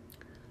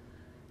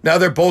 Now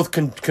they're both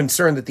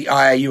concerned that the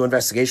IIU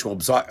investigation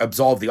will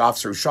absolve the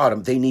officer who shot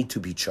him. They need to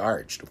be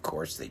charged. Of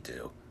course they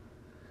do.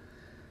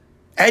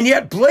 And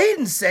yet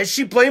Bladen says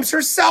she blames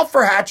herself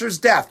for Hatcher's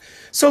death.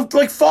 So,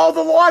 follow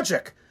the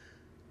logic.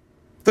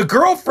 The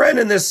girlfriend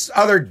and this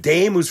other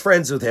dame who's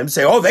friends with him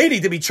say, they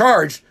need to be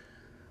charged.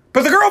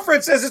 But the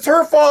girlfriend says it's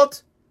her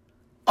fault.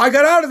 I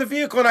got out of the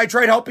vehicle and I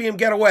tried helping him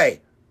get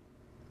away.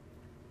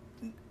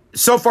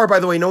 So far, by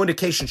the way, no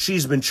indication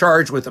she's been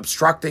charged with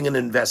obstructing an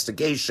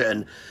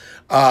investigation,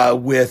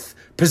 with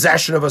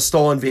possession of a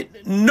stolen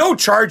vehicle. No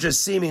charges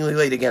seemingly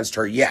laid against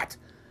her yet.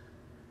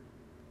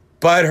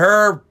 But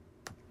her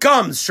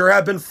gums sure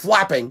have been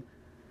flapping.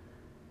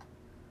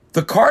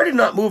 The car did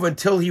not move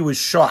until he was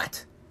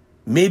shot.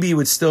 Maybe he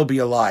would still be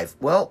alive.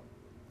 Well,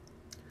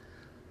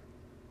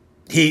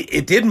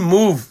 it didn't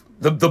move.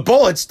 The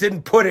bullets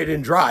didn't put it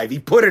in drive. He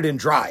put it in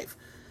drive.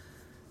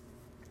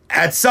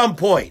 At some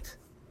point.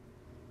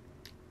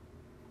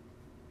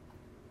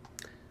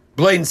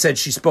 Bladen said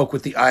she spoke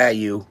with the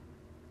IIU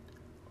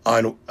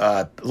on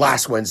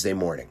last Wednesday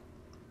morning.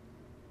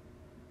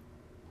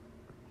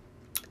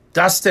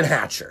 Dustin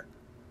Hatcher,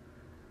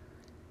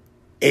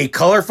 a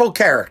colorful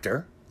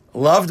character,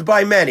 loved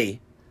by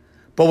many,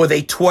 but with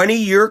a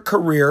 20-year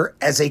career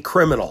as a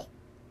criminal,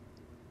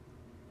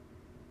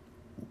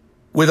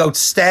 with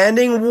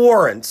outstanding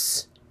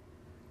warrants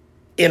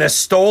in a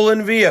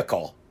stolen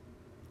vehicle,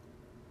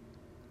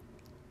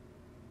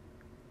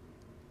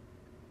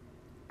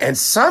 and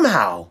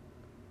somehow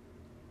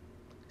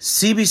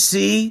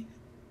CBC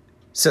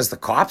says the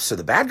cops are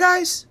the bad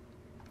guys?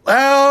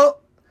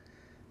 Well,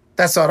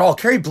 That's not all.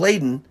 Carrie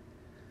Bladen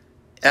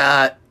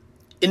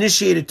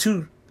initiated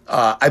two,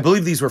 I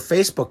believe these were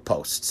Facebook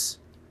posts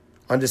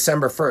on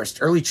December 1st.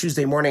 Early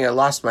Tuesday morning, I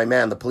lost my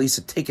man. The police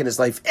had taken his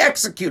life,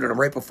 executed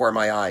him right before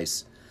my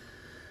eyes.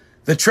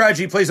 The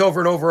tragedy plays over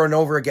and over and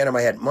over again in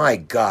my head. My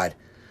God.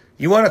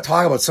 You want to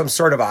talk about some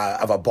sort of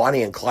a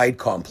Bonnie and Clyde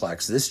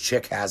complex? This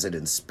chick has it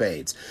in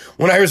spades.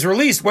 When I was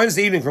released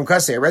Wednesday evening from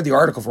custody, I read the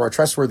article from our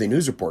trustworthy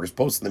news reporters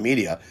posted in the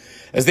media,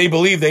 as they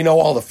believe they know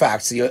all the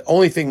facts. The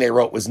only thing they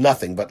wrote was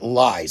nothing but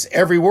lies.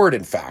 Every word,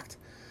 in fact.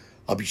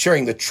 I'll be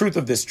sharing the truth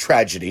of this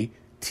tragedy,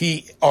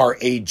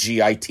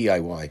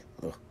 Tragitiy,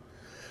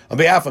 on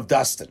behalf of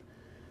Dustin.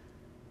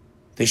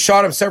 They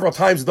shot him several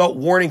times without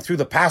warning through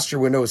the passenger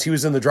window as he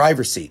was in the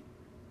driver's seat.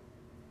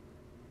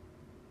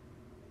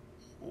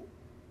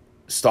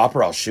 Stop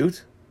or I'll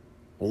shoot?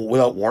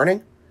 Without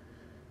warning?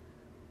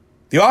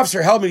 The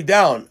officer held me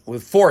down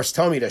with force,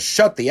 telling me to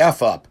shut the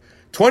F up.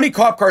 20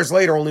 cop cars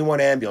later, only one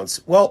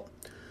ambulance. Well,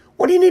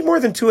 what do you need more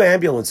than 2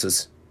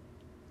 ambulances?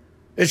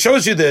 It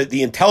shows you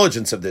the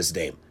intelligence of this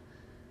dame.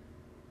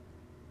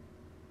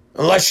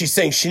 Unless she's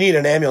saying she needed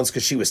an ambulance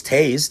because she was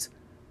tased.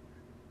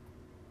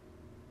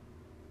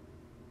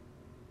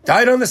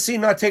 Died on the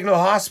scene, not taken to the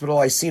hospital.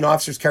 I seen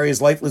officers carry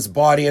his lifeless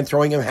body and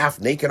throwing him half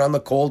naked on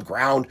the cold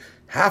ground.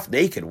 Half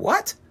naked?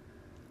 What?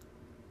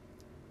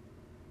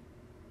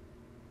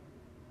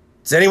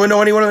 Does anyone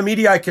know anyone in the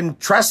media I can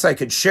trust, I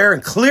could share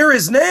and clear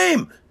his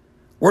name?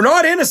 We're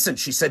not innocent,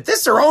 she said. This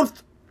is her own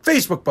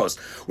Facebook post.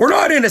 We're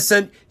not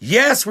innocent.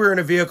 Yes, we were in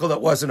a vehicle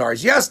that wasn't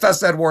ours. Yes,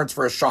 Dustin had warrants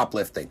for a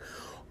shoplifting.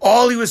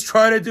 All he was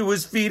trying to do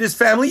was feed his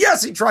family.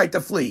 Yes, he tried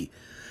to flee.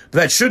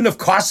 But that shouldn't have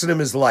costed him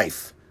his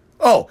life.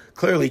 Oh,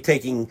 clearly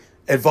taking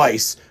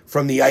advice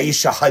from the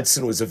Aisha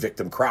Hudson was a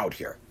victim crowd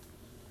here.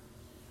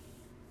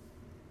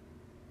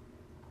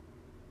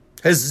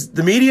 Has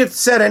the media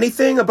said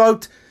anything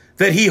about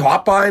that he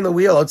hopped behind the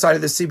wheel outside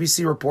of the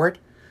CBC report?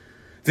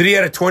 That he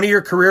had a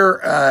 20-year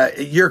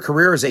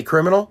career as a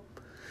criminal?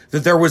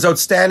 That there was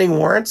outstanding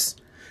warrants?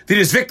 That he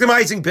was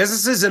victimizing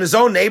businesses in his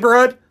own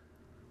neighborhood?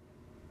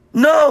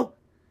 No.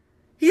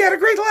 He had a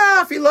great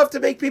laugh. He loved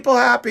to make people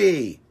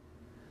happy.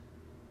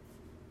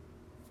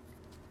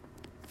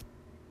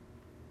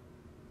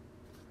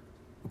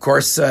 Of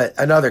course,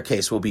 another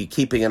case we'll be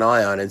keeping an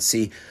eye on and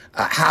see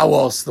how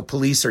else the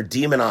police are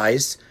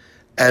demonized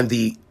and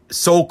the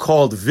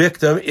so-called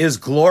victim is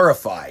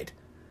glorified.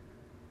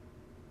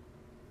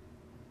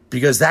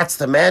 Because that's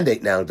the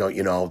mandate now, don't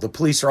you know? The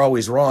police are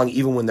always wrong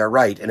even when they're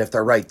right, and if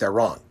they're right, they're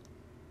wrong.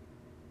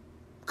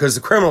 Because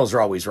the criminals are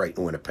always right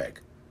in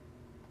Winnipeg.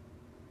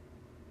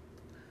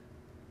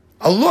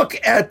 A look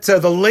at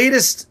the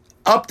latest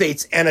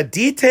updates and a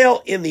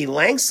detail in the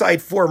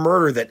Langside 4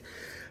 murder that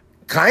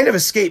kind of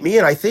escaped me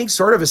and I think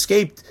sort of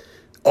escaped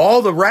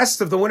all the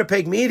rest of the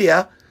Winnipeg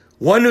media.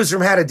 One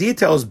newsroom had a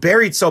detail. It was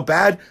buried so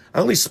bad, I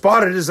only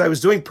spotted it as I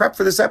was doing prep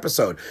for this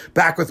episode.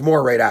 Back with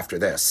more right after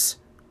this.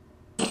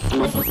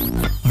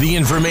 The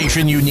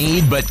information you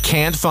need but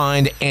can't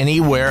find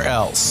anywhere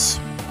else.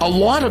 A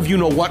lot of you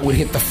know what would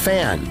hit the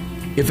fan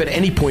if at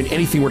any point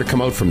anything were to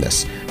come out from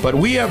this. But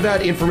we have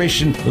that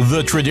information.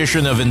 The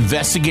tradition of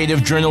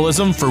investigative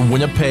journalism for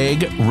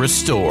Winnipeg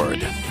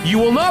restored. You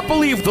will not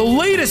believe the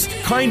latest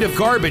kind of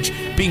garbage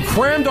being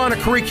crammed on a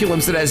curriculum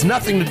that has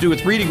nothing to do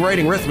with reading,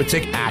 writing,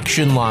 arithmetic.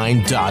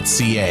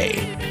 Actionline.ca.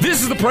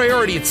 This is the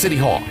priority at City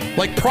Hall.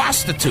 Like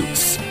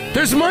prostitutes.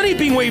 There's money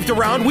being waved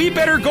around. We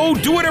better go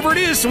do whatever it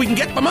is so we can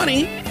get the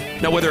money.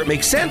 Now, whether it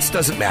makes sense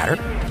doesn't matter.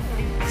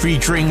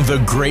 Featuring the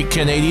Great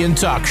Canadian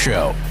Talk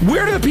Show.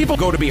 Where do the people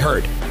go to be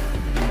heard?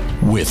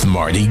 With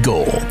Marty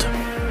Gold.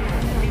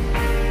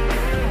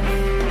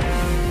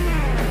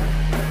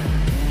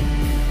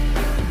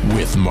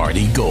 With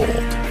Marty Gold.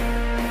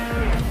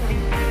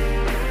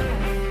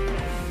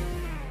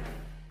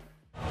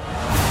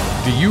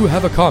 Do you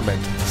have a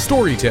comment,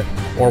 story tip,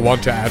 or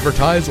want to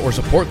advertise or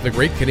support the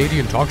Great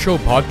Canadian Talk Show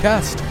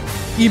podcast?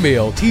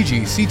 Email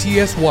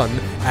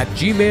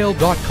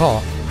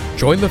tgcts1@gmail.com.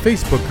 Join the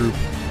Facebook group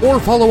or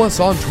follow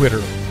us on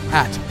Twitter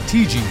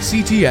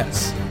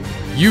 @TGCTS.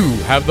 You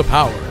have the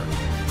power.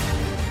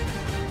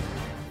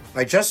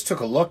 I just took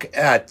a look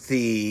at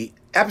the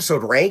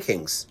episode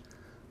rankings.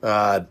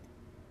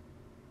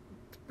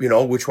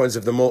 Which ones are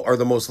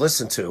the most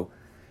listened to.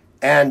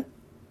 And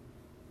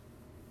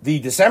the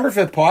December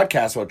 5th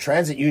podcast about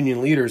transit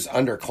union leaders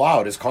under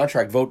cloud as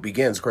contract vote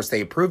begins. Of course,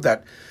 they approved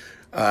that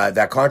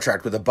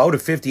contract with about a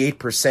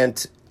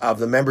 58% of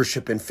the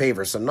membership in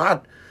favor. So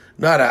not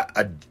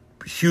a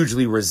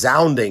hugely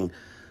resounding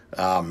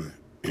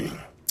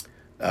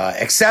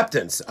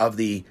acceptance of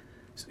the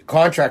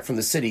contract from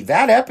the city.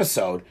 That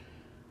episode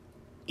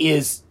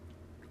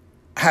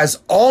has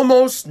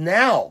almost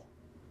now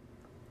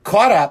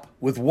caught up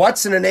with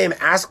What's in a Name,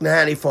 Ask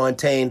Nahanni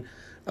Fontaine,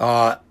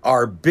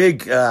 our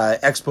big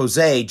expose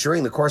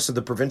during the course of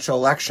the provincial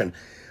election.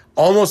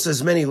 Almost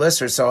as many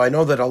listeners, so I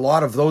know that a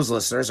lot of those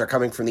listeners are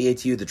coming from the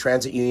ATU, the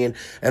Transit Union,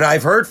 and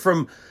I've heard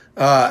from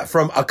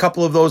a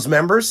couple of those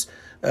members,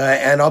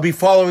 and I'll be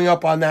following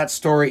up on that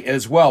story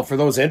as well. For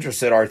those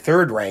interested, our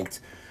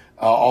third-ranked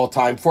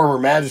all-time. Former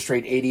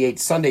magistrate, 88,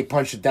 Sunday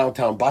punched at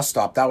downtown bus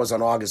stop. That was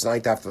on August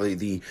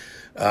 9th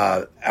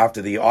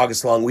after the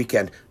August long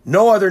weekend.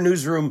 No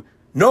newsroom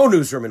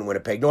in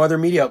Winnipeg, no other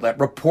media outlet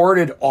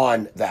reported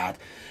on that.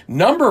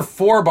 Number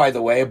 4, by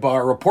the way, about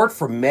a report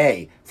from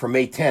May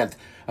 10th,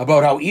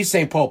 about how East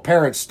St. Paul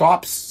parents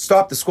stopped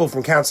the school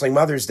from canceling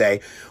Mother's Day.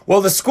 Well,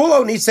 the school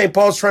out in East St.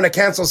 Paul is trying to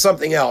cancel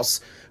something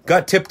else.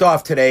 Got tipped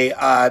off today.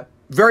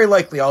 Very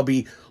likely I'll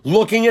be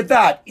looking at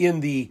that in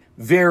the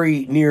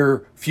very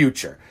near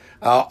future.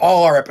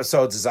 All our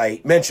episodes, as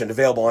I mentioned,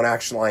 available on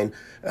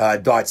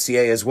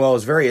actionline.ca, as well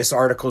as various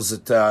articles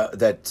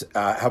that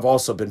have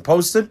also been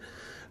posted.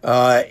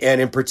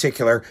 And in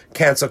particular,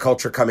 cancel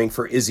culture coming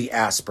for Izzy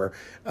Asper,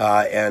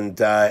 and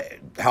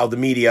how the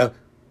media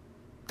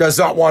does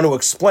not want to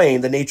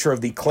explain the nature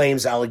of the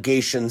claims,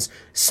 allegations,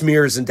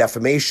 smears, and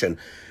defamation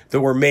that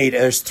were made.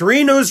 And there's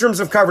 3 newsrooms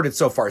have covered it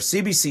so far: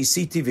 CBC,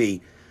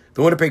 CTV,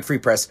 the Winnipeg Free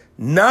Press.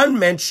 None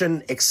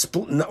mention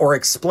or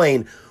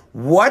explain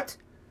what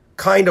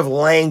kind of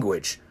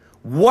language,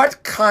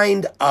 what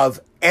kind of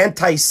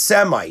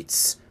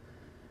anti-Semites.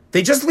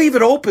 They just leave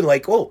it open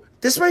like, oh,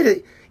 this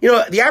might...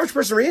 the average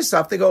person reading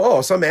stuff, they go,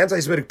 oh, some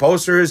anti-Semitic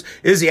posters,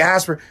 Izzy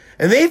Asper.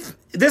 And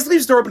this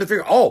leaves the door open to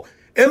figure, oh,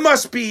 it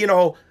must be,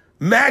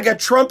 MAGA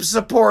Trump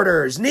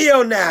supporters,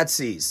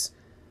 neo-Nazis.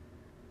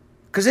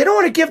 Because they don't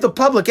want to give the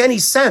public any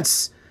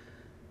sense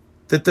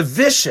that the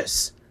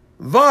vicious,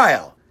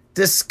 vile,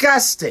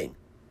 disgusting,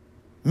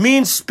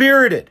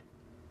 mean-spirited,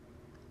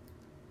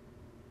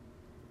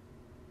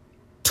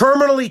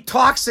 terminally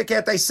toxic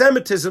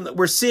anti-Semitism that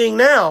we're seeing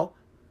now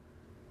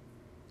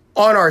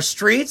on our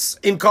streets,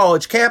 in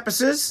college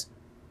campuses,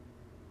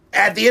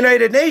 at the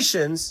United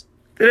Nations,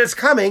 that is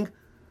coming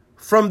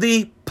from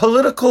the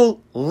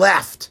political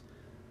left.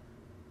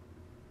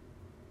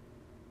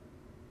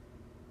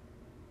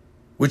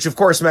 Which, of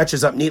course,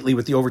 matches up neatly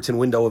with the Overton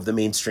window of the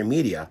mainstream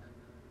media,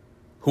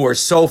 who are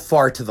so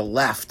far to the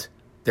left,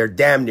 they're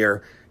damn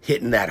near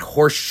hitting that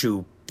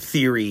horseshoe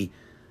theorem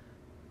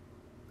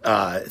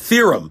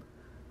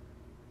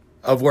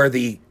of where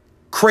the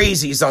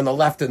crazies on the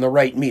left and the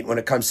right meet when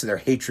it comes to their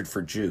hatred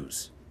for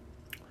Jews.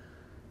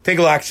 Take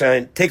a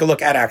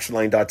look at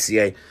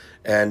actionline.ca.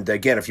 And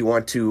again, if you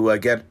want to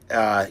get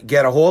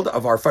a hold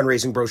of our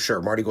fundraising brochure,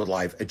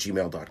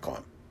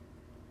 martygoldlive@gmail.com.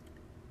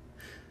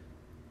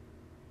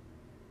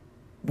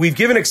 We've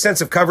given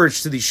extensive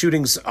coverage to these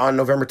shootings on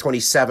November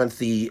 27th,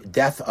 the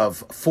death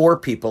of 4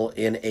 people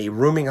in a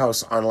rooming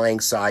house on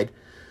Langside,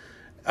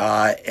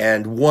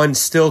 and one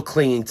still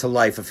clinging to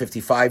life, a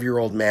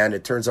 55-year-old man.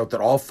 It turns out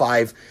that all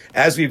 5,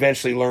 as we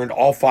eventually learned,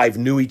 all 5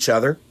 knew each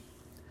other.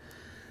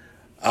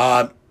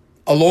 A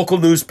local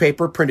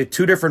newspaper printed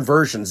 2 different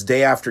versions,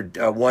 day after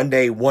one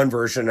day, one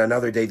version,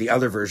 another day, the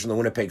other version, the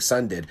Winnipeg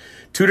Sun did.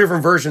 2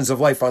 different versions of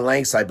life on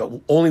Langside, but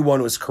only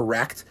one was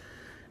correct.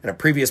 In a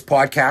previous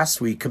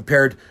podcast, we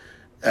compared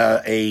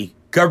a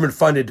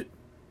government-funded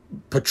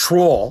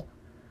patrol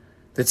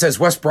that says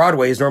West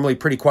Broadway is normally a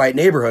pretty quiet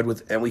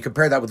neighborhood, and we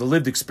compared that with the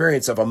lived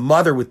experience of a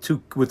mother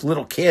with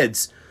little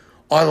kids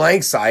on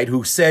Langside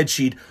who said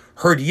she'd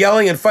heard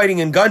yelling and fighting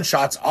and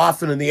gunshots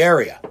often in the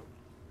area.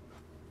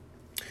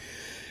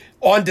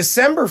 On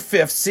December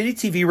 5th, City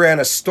TV ran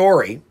a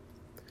story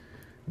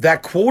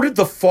that quoted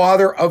the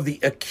father of the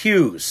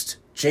accused,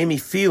 Jamie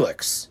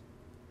Felix.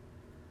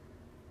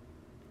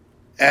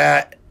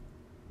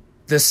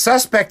 The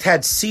suspect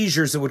had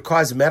seizures that would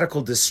cause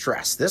medical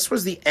distress. This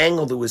was the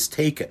angle that was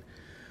taken,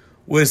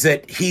 was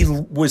that he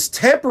was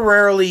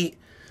temporarily,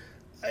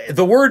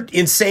 the word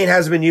insane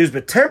hasn't been used,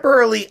 but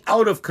temporarily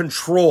out of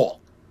control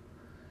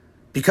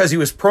because he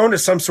was prone to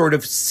some sort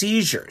of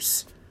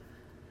seizures.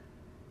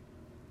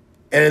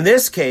 And in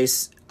this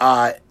case,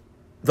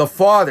 the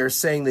father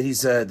saying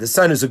that the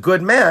son is a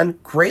good man,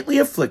 greatly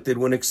afflicted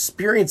when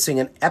experiencing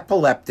an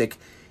epileptic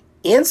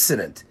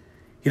incident.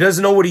 He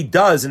doesn't know what he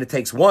does, and it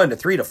takes 1 to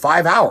 3 to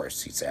 5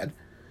 hours, he said,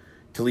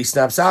 till he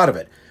snaps out of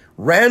it.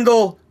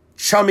 Randall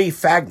Chummy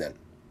Fagnan,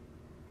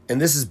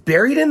 and this is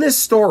buried in this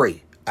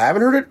story, I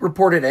haven't heard it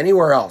reported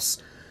anywhere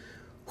else,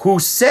 who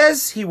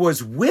says he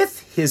was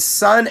with his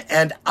son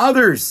and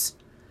others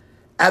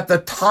at the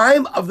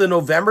time of the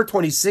November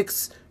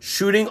 26th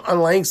shooting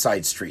on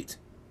Langside Street.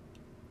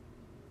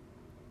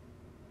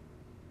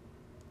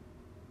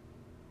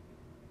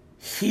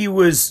 He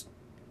was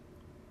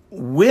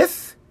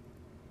with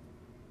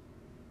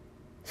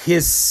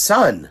his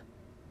son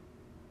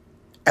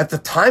at the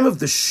time of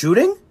the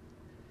shooting,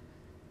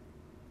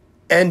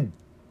 and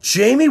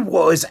Jamie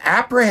was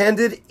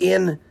apprehended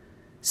in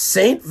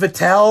St.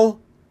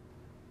 Vital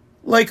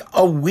like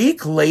a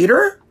week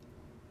later,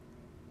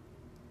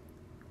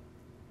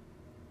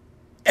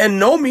 and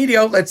no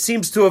media outlet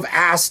seems to have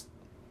asked,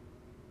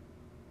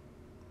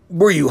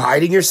 were you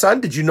hiding your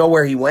son? Did you know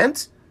where he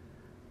went?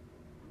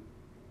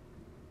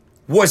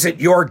 Was it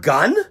your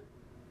gun?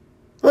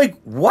 Like,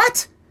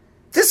 what?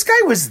 This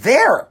guy was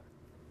there.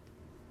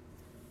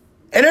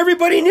 And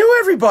everybody knew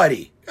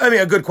everybody. I mean,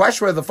 a good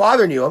question whether the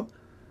father knew him.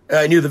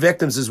 Knew the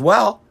victims as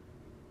well.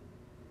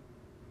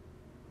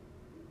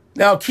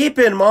 Now, keep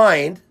in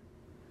mind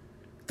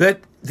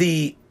that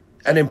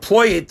an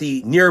employee at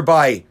the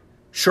nearby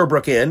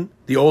Sherbrooke Inn,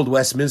 the old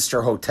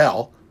Westminster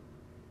Hotel,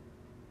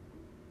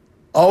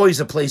 always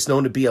a place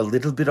known to be a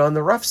little bit on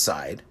the rough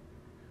side,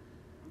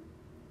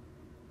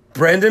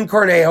 Brendan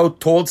Cornejo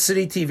told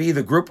City TV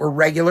the group were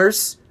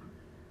regulars,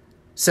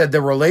 said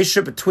the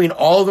relationship between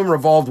all of them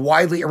revolved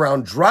widely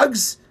around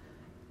drugs.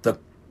 The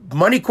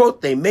money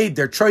quote, they made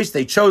their choice.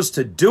 They chose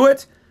to do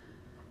it.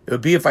 It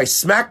would be if I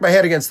smack my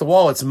head against the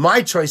wall. It's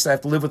my choice and I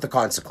have to live with the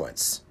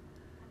consequence.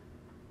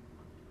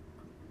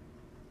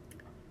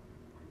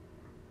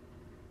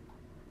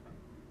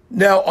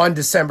 Now, on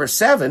December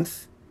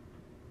 7th,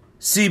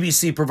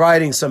 CBC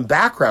providing some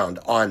background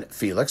on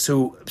Felix,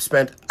 who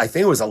spent, I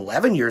think it was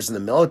 11 years in the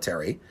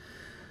military,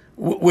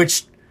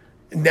 which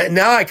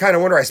now I kind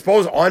of wonder, I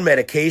suppose on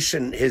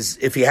medication,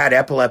 if he had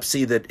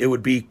epilepsy, that it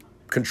would be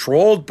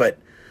controlled, but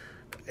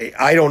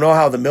I don't know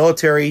how the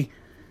military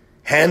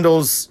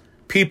handles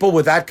people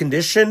with that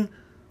condition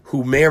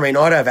who may or may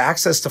not have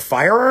access to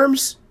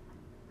firearms.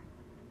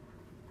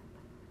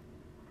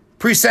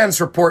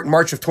 Pre-sentence report in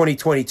March of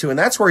 2022, and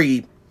that's where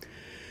he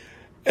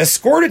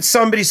escorted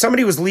somebody.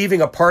 Somebody was leaving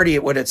a party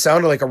at what it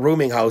sounded like a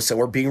rooming house and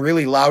were being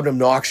really loud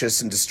and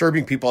obnoxious and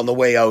disturbing people on the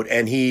way out.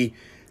 And he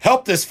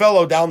helped this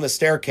fellow down the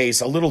staircase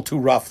a little too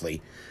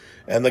roughly.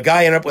 And the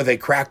guy ended up with a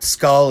cracked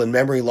skull and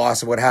memory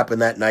loss of what happened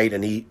that night.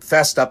 And he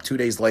fessed up 2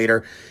 days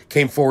later,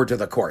 came forward to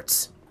the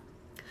courts.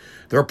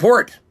 The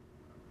report,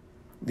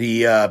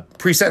 the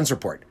pre-sentence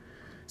report,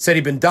 said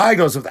he'd been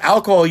diagnosed with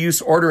alcohol use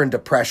disorder and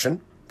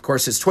depression. Of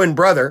course, his twin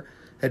brother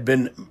had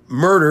been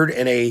murdered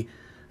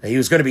he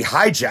was going to be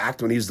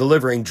hijacked when he was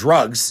delivering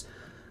drugs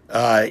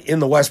in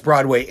the West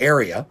Broadway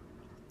area.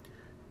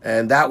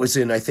 And that was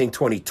in, I think,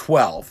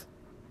 2012.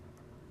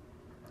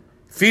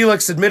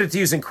 Felix admitted to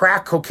using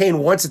crack cocaine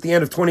once at the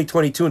end of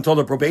 2022 and told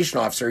a probation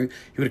officer he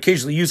would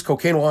occasionally use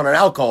cocaine while on an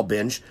alcohol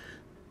binge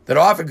that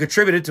often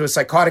contributed to his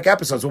psychotic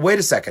episodes. Well, wait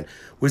a second.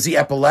 Was he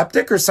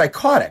epileptic or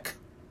psychotic?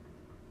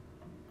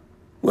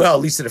 Well,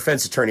 at least the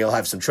defense attorney will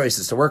have some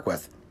choices to work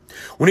with.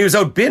 When he was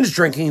out binge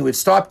drinking, he would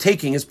stop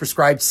taking his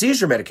prescribed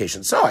seizure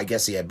medication. So I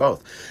guess he had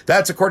both.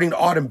 That's according to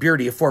Autumn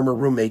Beardy, a former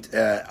roommate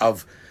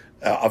of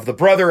the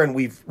brother, and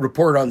we've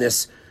reported on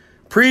this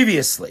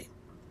previously.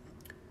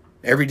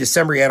 Every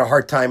December, he had a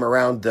hard time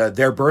around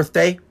their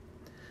birthday.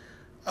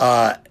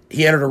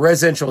 He entered a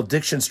residential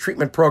addictions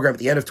treatment program at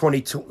the end of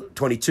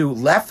 2022,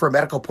 left for a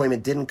medical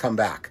appointment, didn't come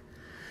back.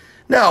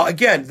 Now,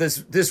 again,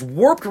 this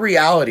warped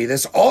reality,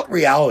 this alt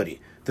reality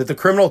that the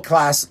criminal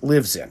class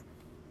lives in,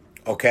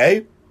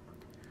 okay?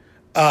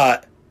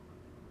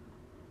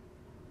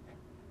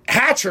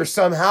 Hatcher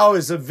somehow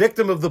is a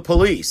victim of the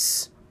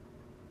police,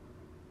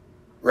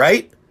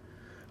 right?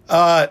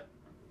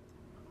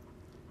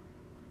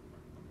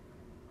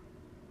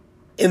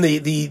 In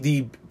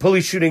the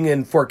police shooting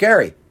in Fort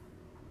Garry.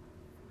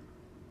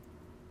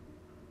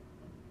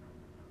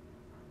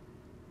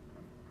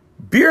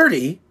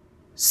 Beardy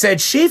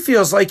said she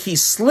feels like he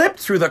slipped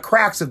through the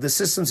cracks of the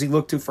systems he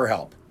looked to for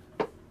help.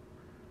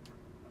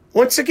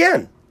 Once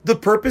again, the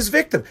purpose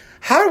victim.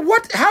 How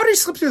did he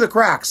slip through the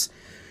cracks?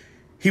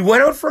 He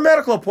went out for a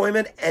medical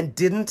appointment and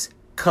didn't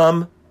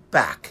come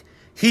back.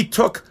 He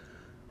took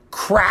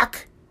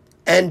crack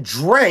and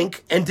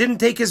drank and didn't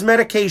take his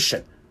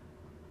medication.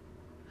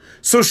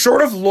 So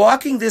short of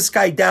locking this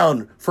guy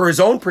down for his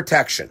own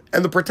protection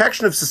and the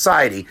protection of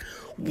society,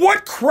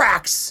 what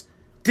cracks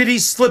did he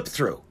slip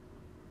through?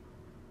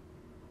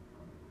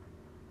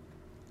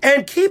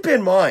 And keep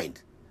in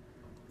mind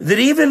that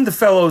even the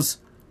fellow's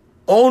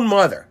own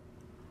mother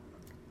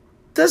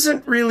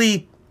doesn't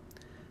really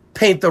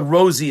paint the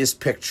rosiest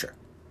picture.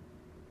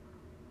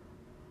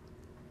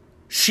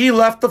 She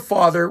left the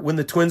father when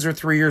the twins were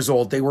 3 years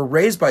old. They were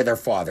raised by their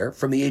father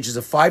from the ages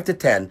of 5 to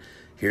 10.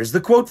 Here's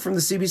the quote from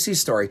the CBC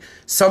story.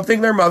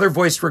 Something their mother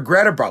voiced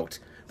regret about.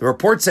 The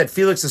report said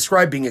Felix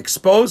described being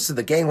exposed to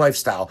the gang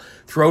lifestyle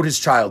throughout his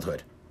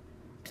childhood.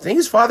 Do you think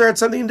his father had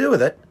something to do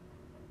with it?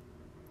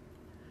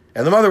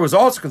 And the mother was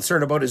also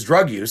concerned about his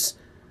drug use.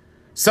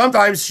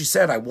 Sometimes she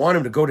said, I want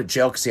him to go to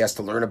jail because he has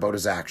to learn about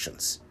his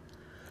actions.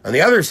 On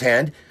the other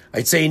hand,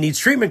 I'd say he needs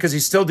treatment because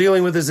he's still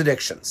dealing with his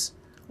addictions.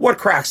 What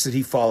cracks did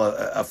he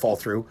fall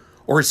through?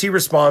 Or is he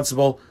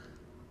responsible,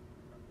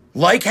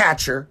 like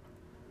Hatcher,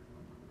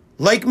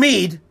 like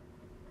Meade,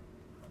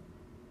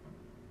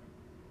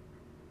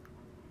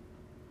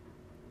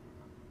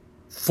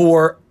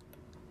 for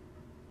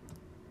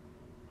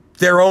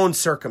their own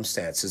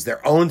circumstances,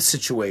 their own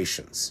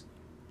situations,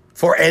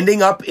 for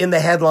ending up in the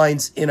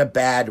headlines in a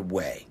bad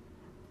way?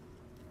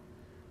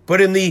 But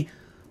in the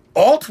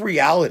alt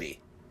reality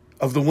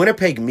of the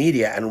Winnipeg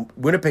media and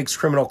Winnipeg's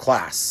criminal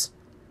class,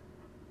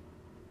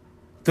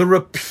 the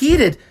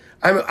repeated,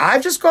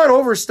 I've just gone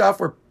over stuff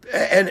where,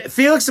 and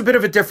Felix a bit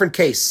of a different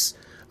case,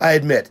 I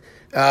admit.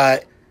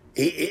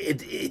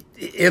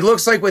 It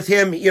looks like with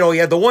him, he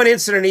had the one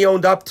incident he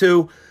owned up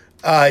to,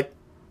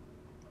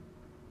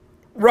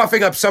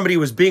 roughing up somebody who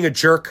was being a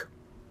jerk.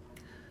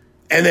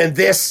 And then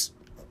this,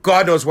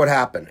 God knows what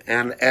happened.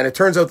 And it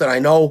turns out that I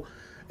know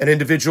an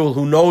individual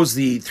who knows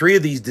the three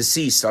of these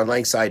deceased on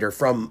Langside are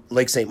from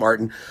Lake St.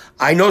 Martin.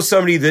 I know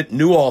somebody that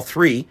knew all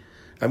three.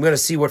 I'm going to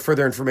see what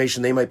further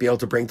information they might be able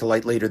to bring to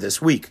light later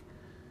this week.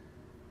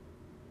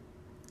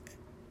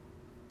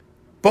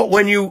 But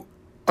when you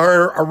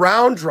are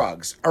around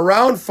drugs,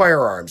 around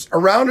firearms,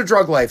 around a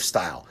drug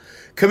lifestyle,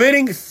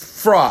 committing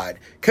fraud,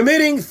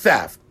 committing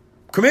theft,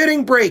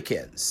 committing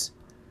break-ins,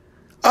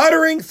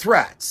 uttering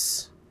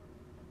threats,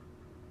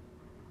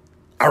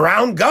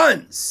 around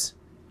guns,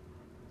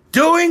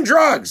 doing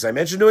drugs. I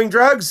mentioned doing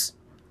drugs.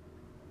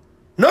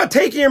 Not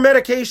taking your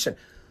medication.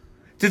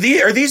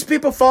 Are these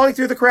people falling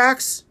through the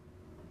cracks?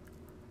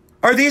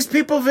 Are these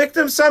people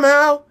victims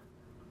somehow?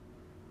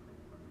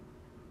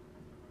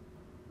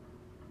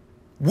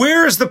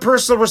 Where's the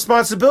personal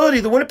responsibility?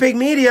 The Winnipeg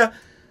media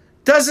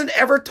doesn't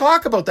ever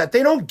talk about that.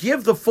 They don't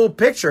give the full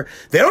picture.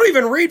 They don't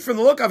even read from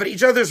the look of it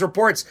each other's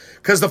reports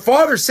because the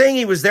father's saying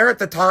he was there at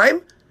the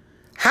time.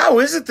 How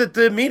is it that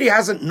the media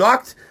hasn't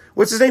knocked,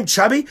 what's his name,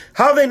 Chubby?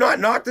 How have they not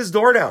knocked his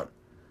door down?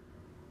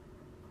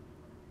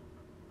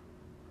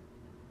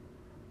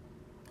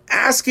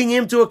 Asking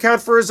him to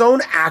account for his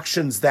own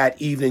actions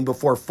that evening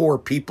before 4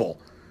 people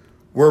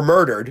were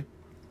murdered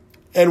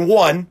and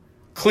 1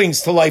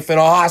 clings to life in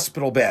a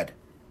hospital bed.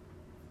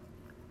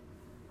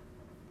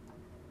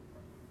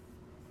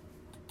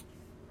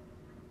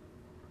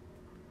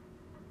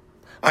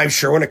 I'm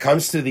sure when it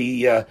comes to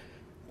the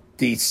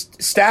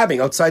stabbing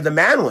outside the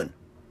Manwin,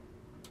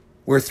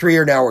 where 3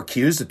 are now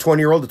accused, a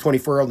 20-year-old, a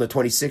 24-year-old, and a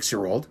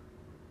 26-year-old.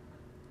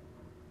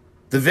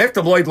 The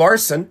victim, Lloyd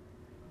Larson,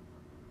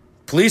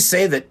 police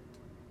say that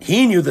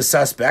he knew the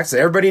suspects.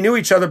 Everybody knew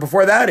each other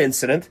before that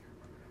incident.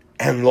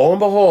 And lo and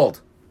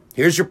behold,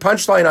 here's your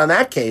punchline on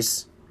that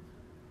case.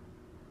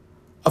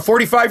 A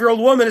 45-year-old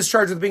woman is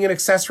charged with being an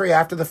accessory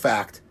after the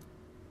fact.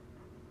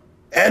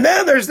 And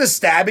then there's the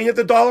stabbing at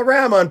the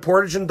Dollarama on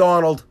Portage and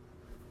Donald.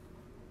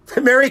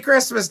 Merry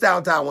Christmas,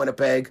 downtown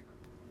Winnipeg.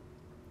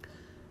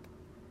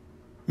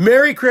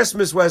 Merry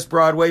Christmas, West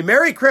Broadway.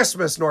 Merry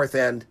Christmas, North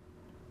End.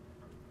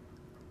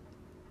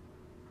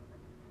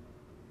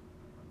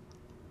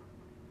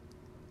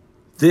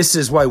 This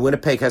is why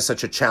Winnipeg has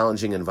such a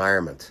challenging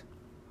environment.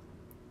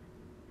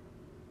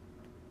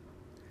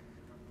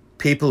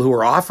 People who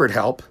are offered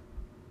help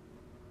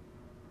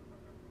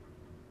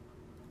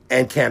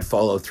and can't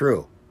follow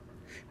through.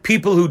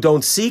 People who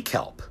don't seek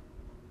help.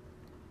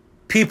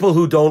 People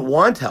who don't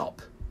want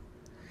help.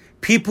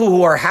 People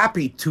who are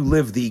happy to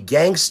live the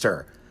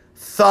gangster,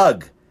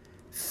 thug,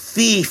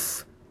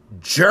 thief,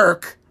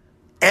 jerk,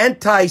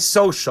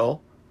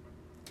 antisocial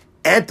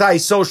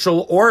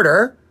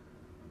order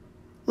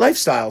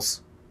lifestyles.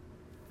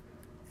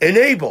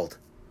 Enabled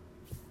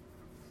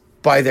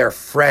by their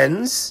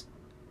friends,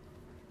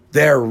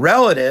 their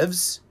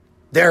relatives,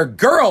 their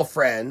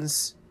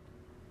girlfriends,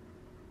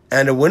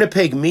 and a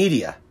Winnipeg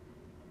media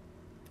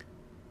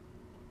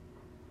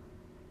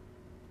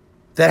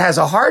that has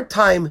a hard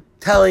time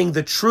telling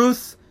the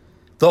truth,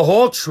 the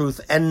whole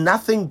truth, and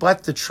nothing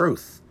but the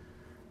truth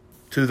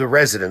to the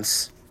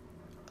residents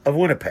of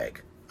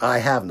Winnipeg. I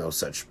have no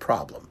such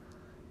problem,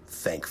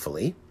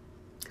 thankfully.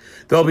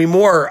 There'll be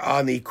more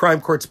on the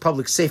Crime Court's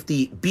public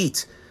safety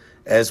beat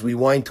as we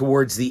wind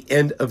towards the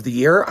end of the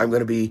year. I'm going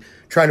to be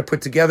trying to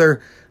put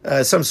together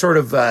some sort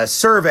of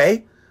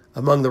survey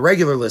among the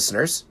regular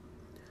listeners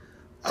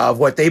of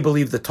what they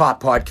believe the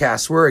top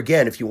podcasts were.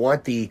 Again, if you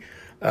want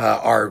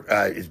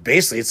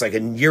basically it's like a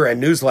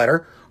year-end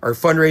newsletter, our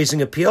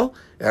fundraising appeal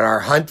and our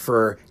hunt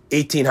for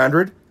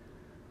 1,800.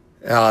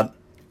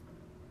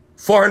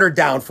 400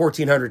 down,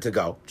 1,400 to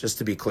go, just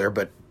to be clear,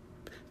 but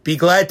be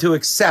glad to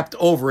accept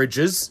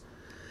overages.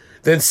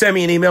 Then send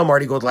me an email,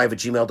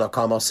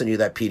 martygoldlive@gmail.com. I'll send you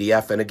that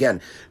PDF. And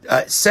again,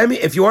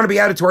 if you want to be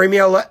added to our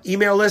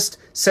email list,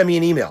 send me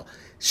an email.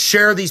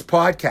 Share these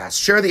podcasts.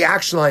 Share the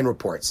Action Line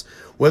reports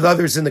with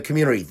others in the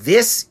community.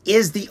 This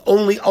is the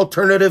only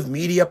alternative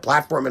media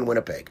platform in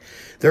Winnipeg.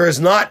 There is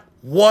not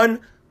one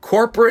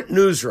corporate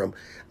newsroom.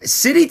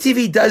 City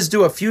TV does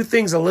do a few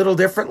things a little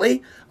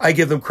differently. I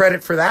give them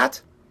credit for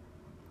that.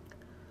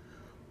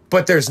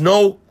 But there's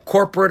no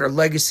corporate or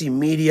legacy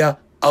media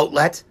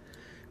outlet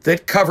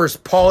that covers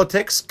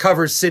politics,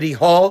 covers City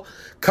Hall,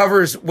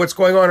 covers what's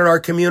going on in our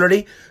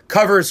community,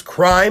 covers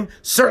crime.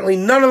 Certainly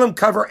none of them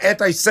cover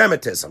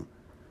anti-Semitism.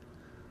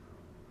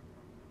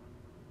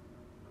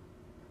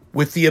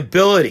 With the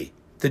ability,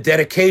 the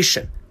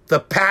dedication,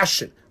 the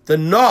passion, the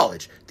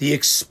knowledge, the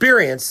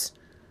experience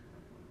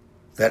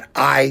that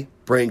I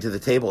bring to the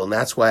table. And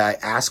that's why I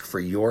ask for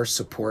your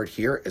support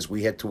here as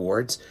we head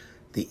towards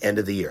the end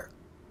of the year.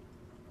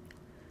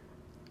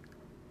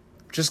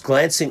 Just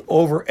glancing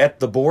over at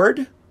the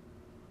board.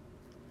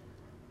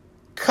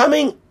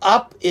 Coming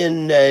up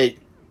in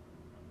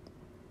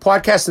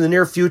podcast in the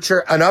near future,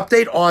 an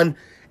update on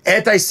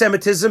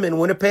anti-Semitism in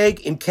Winnipeg,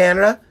 in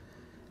Canada,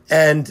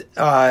 and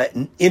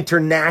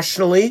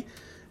internationally,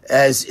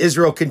 as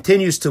Israel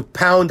continues to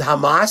pound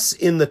Hamas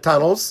in the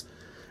tunnels.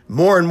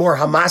 More and more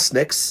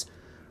Hamasniks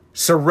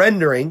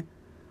surrendering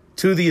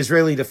to the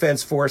Israeli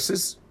Defense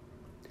Forces.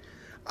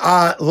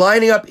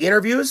 lining up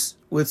interviews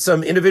with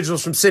some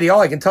individuals from City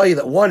Hall. I can tell you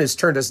that one has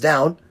turned us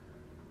down,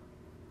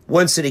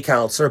 one city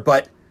councilor,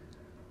 but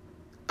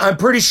I'm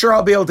pretty sure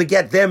I'll be able to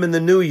get them in the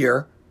new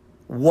year,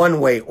 one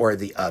way or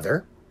the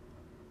other.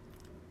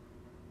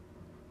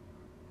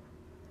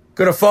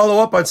 Going to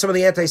follow up on some of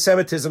the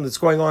anti-Semitism that's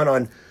going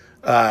on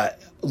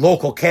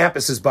local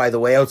campuses, by the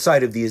way,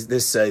 outside of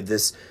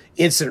this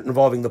incident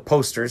involving the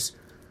posters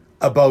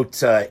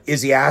about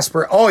Izzy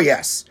Asper. Oh,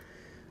 yes.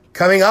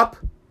 Coming up,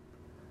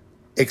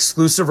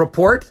 exclusive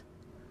report,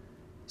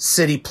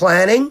 city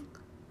planning,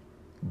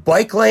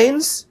 bike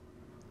lanes,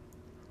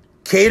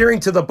 catering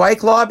to the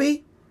bike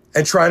lobby,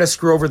 and trying to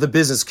screw over the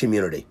business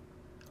community.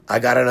 I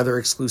got another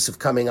exclusive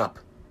coming up.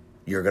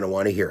 You're going to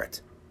want to hear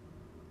it.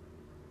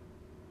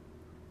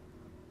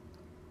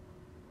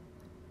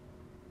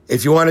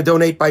 If you want to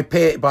donate by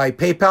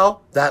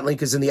PayPal, that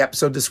link is in the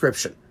episode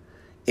description.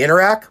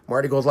 Interact,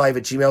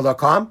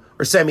 martygoldlive@gmail.com,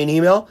 or send me an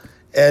email,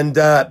 and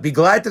be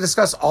glad to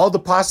discuss all the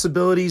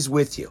possibilities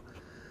with you.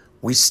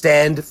 We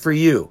stand for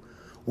you.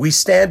 We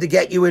stand to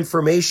get you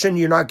information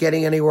you're not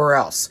getting anywhere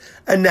else.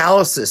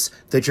 Analysis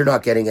that you're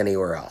not getting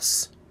anywhere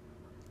else.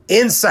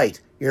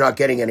 Insight you're not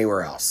getting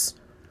anywhere else.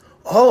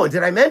 Oh, and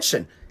did I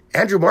mention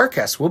Andrew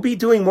Marquez? We'll be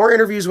doing more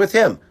interviews with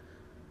him.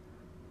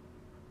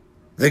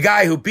 The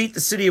guy who beat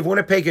the city of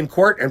Winnipeg in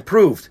court and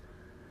proved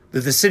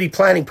that the city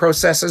planning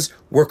processes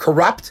were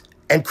corrupt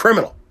and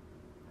criminal.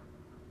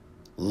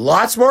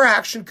 Lots more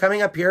action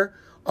coming up here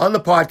on the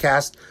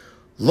podcast.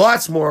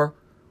 Lots more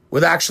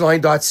with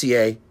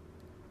actionline.ca.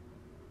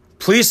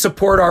 Please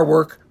support our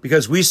work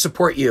because we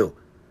support you.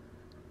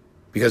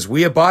 Because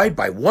we abide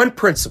by one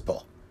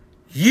principle.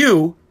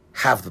 You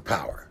have the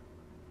power.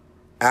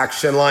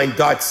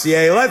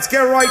 Actionline.ca. Let's get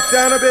right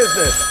down to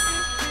business.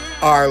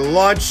 Our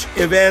launch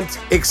event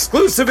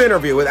exclusive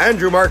interview with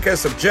Andrew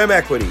Marquez of Gem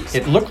Equities.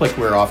 It looked like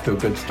we were off to a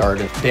good start.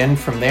 And then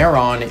from there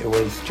on, it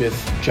was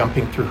just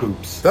jumping through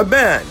hoops. The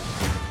man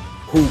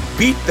who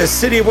beat the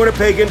city of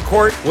Winnipeg in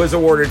court was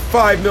awarded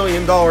 $5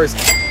 million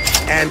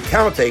and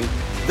counting.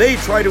 They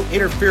try to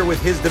interfere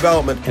with his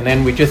development. And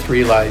then we just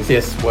realized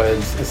this was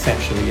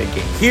essentially a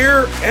game.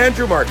 Hear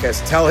Andrew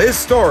Marquez tell his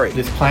story.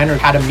 This planner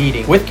had a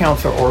meeting with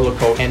Councillor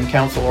Orlico, and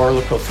Councillor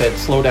Orlico said,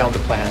 slow down the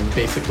plan,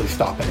 basically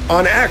stop it.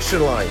 On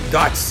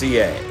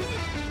actionline.ca.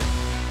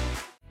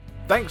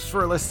 Thanks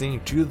for listening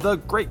to The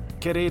Great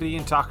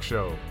Canadian Talk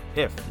Show.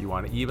 If you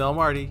want to email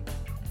Marty,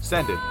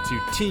 send it to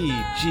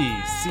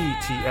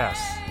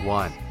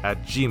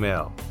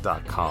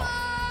tgcts1@gmail.com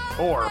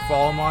or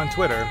follow him on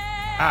Twitter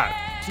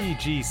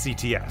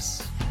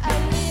 @TGCTS.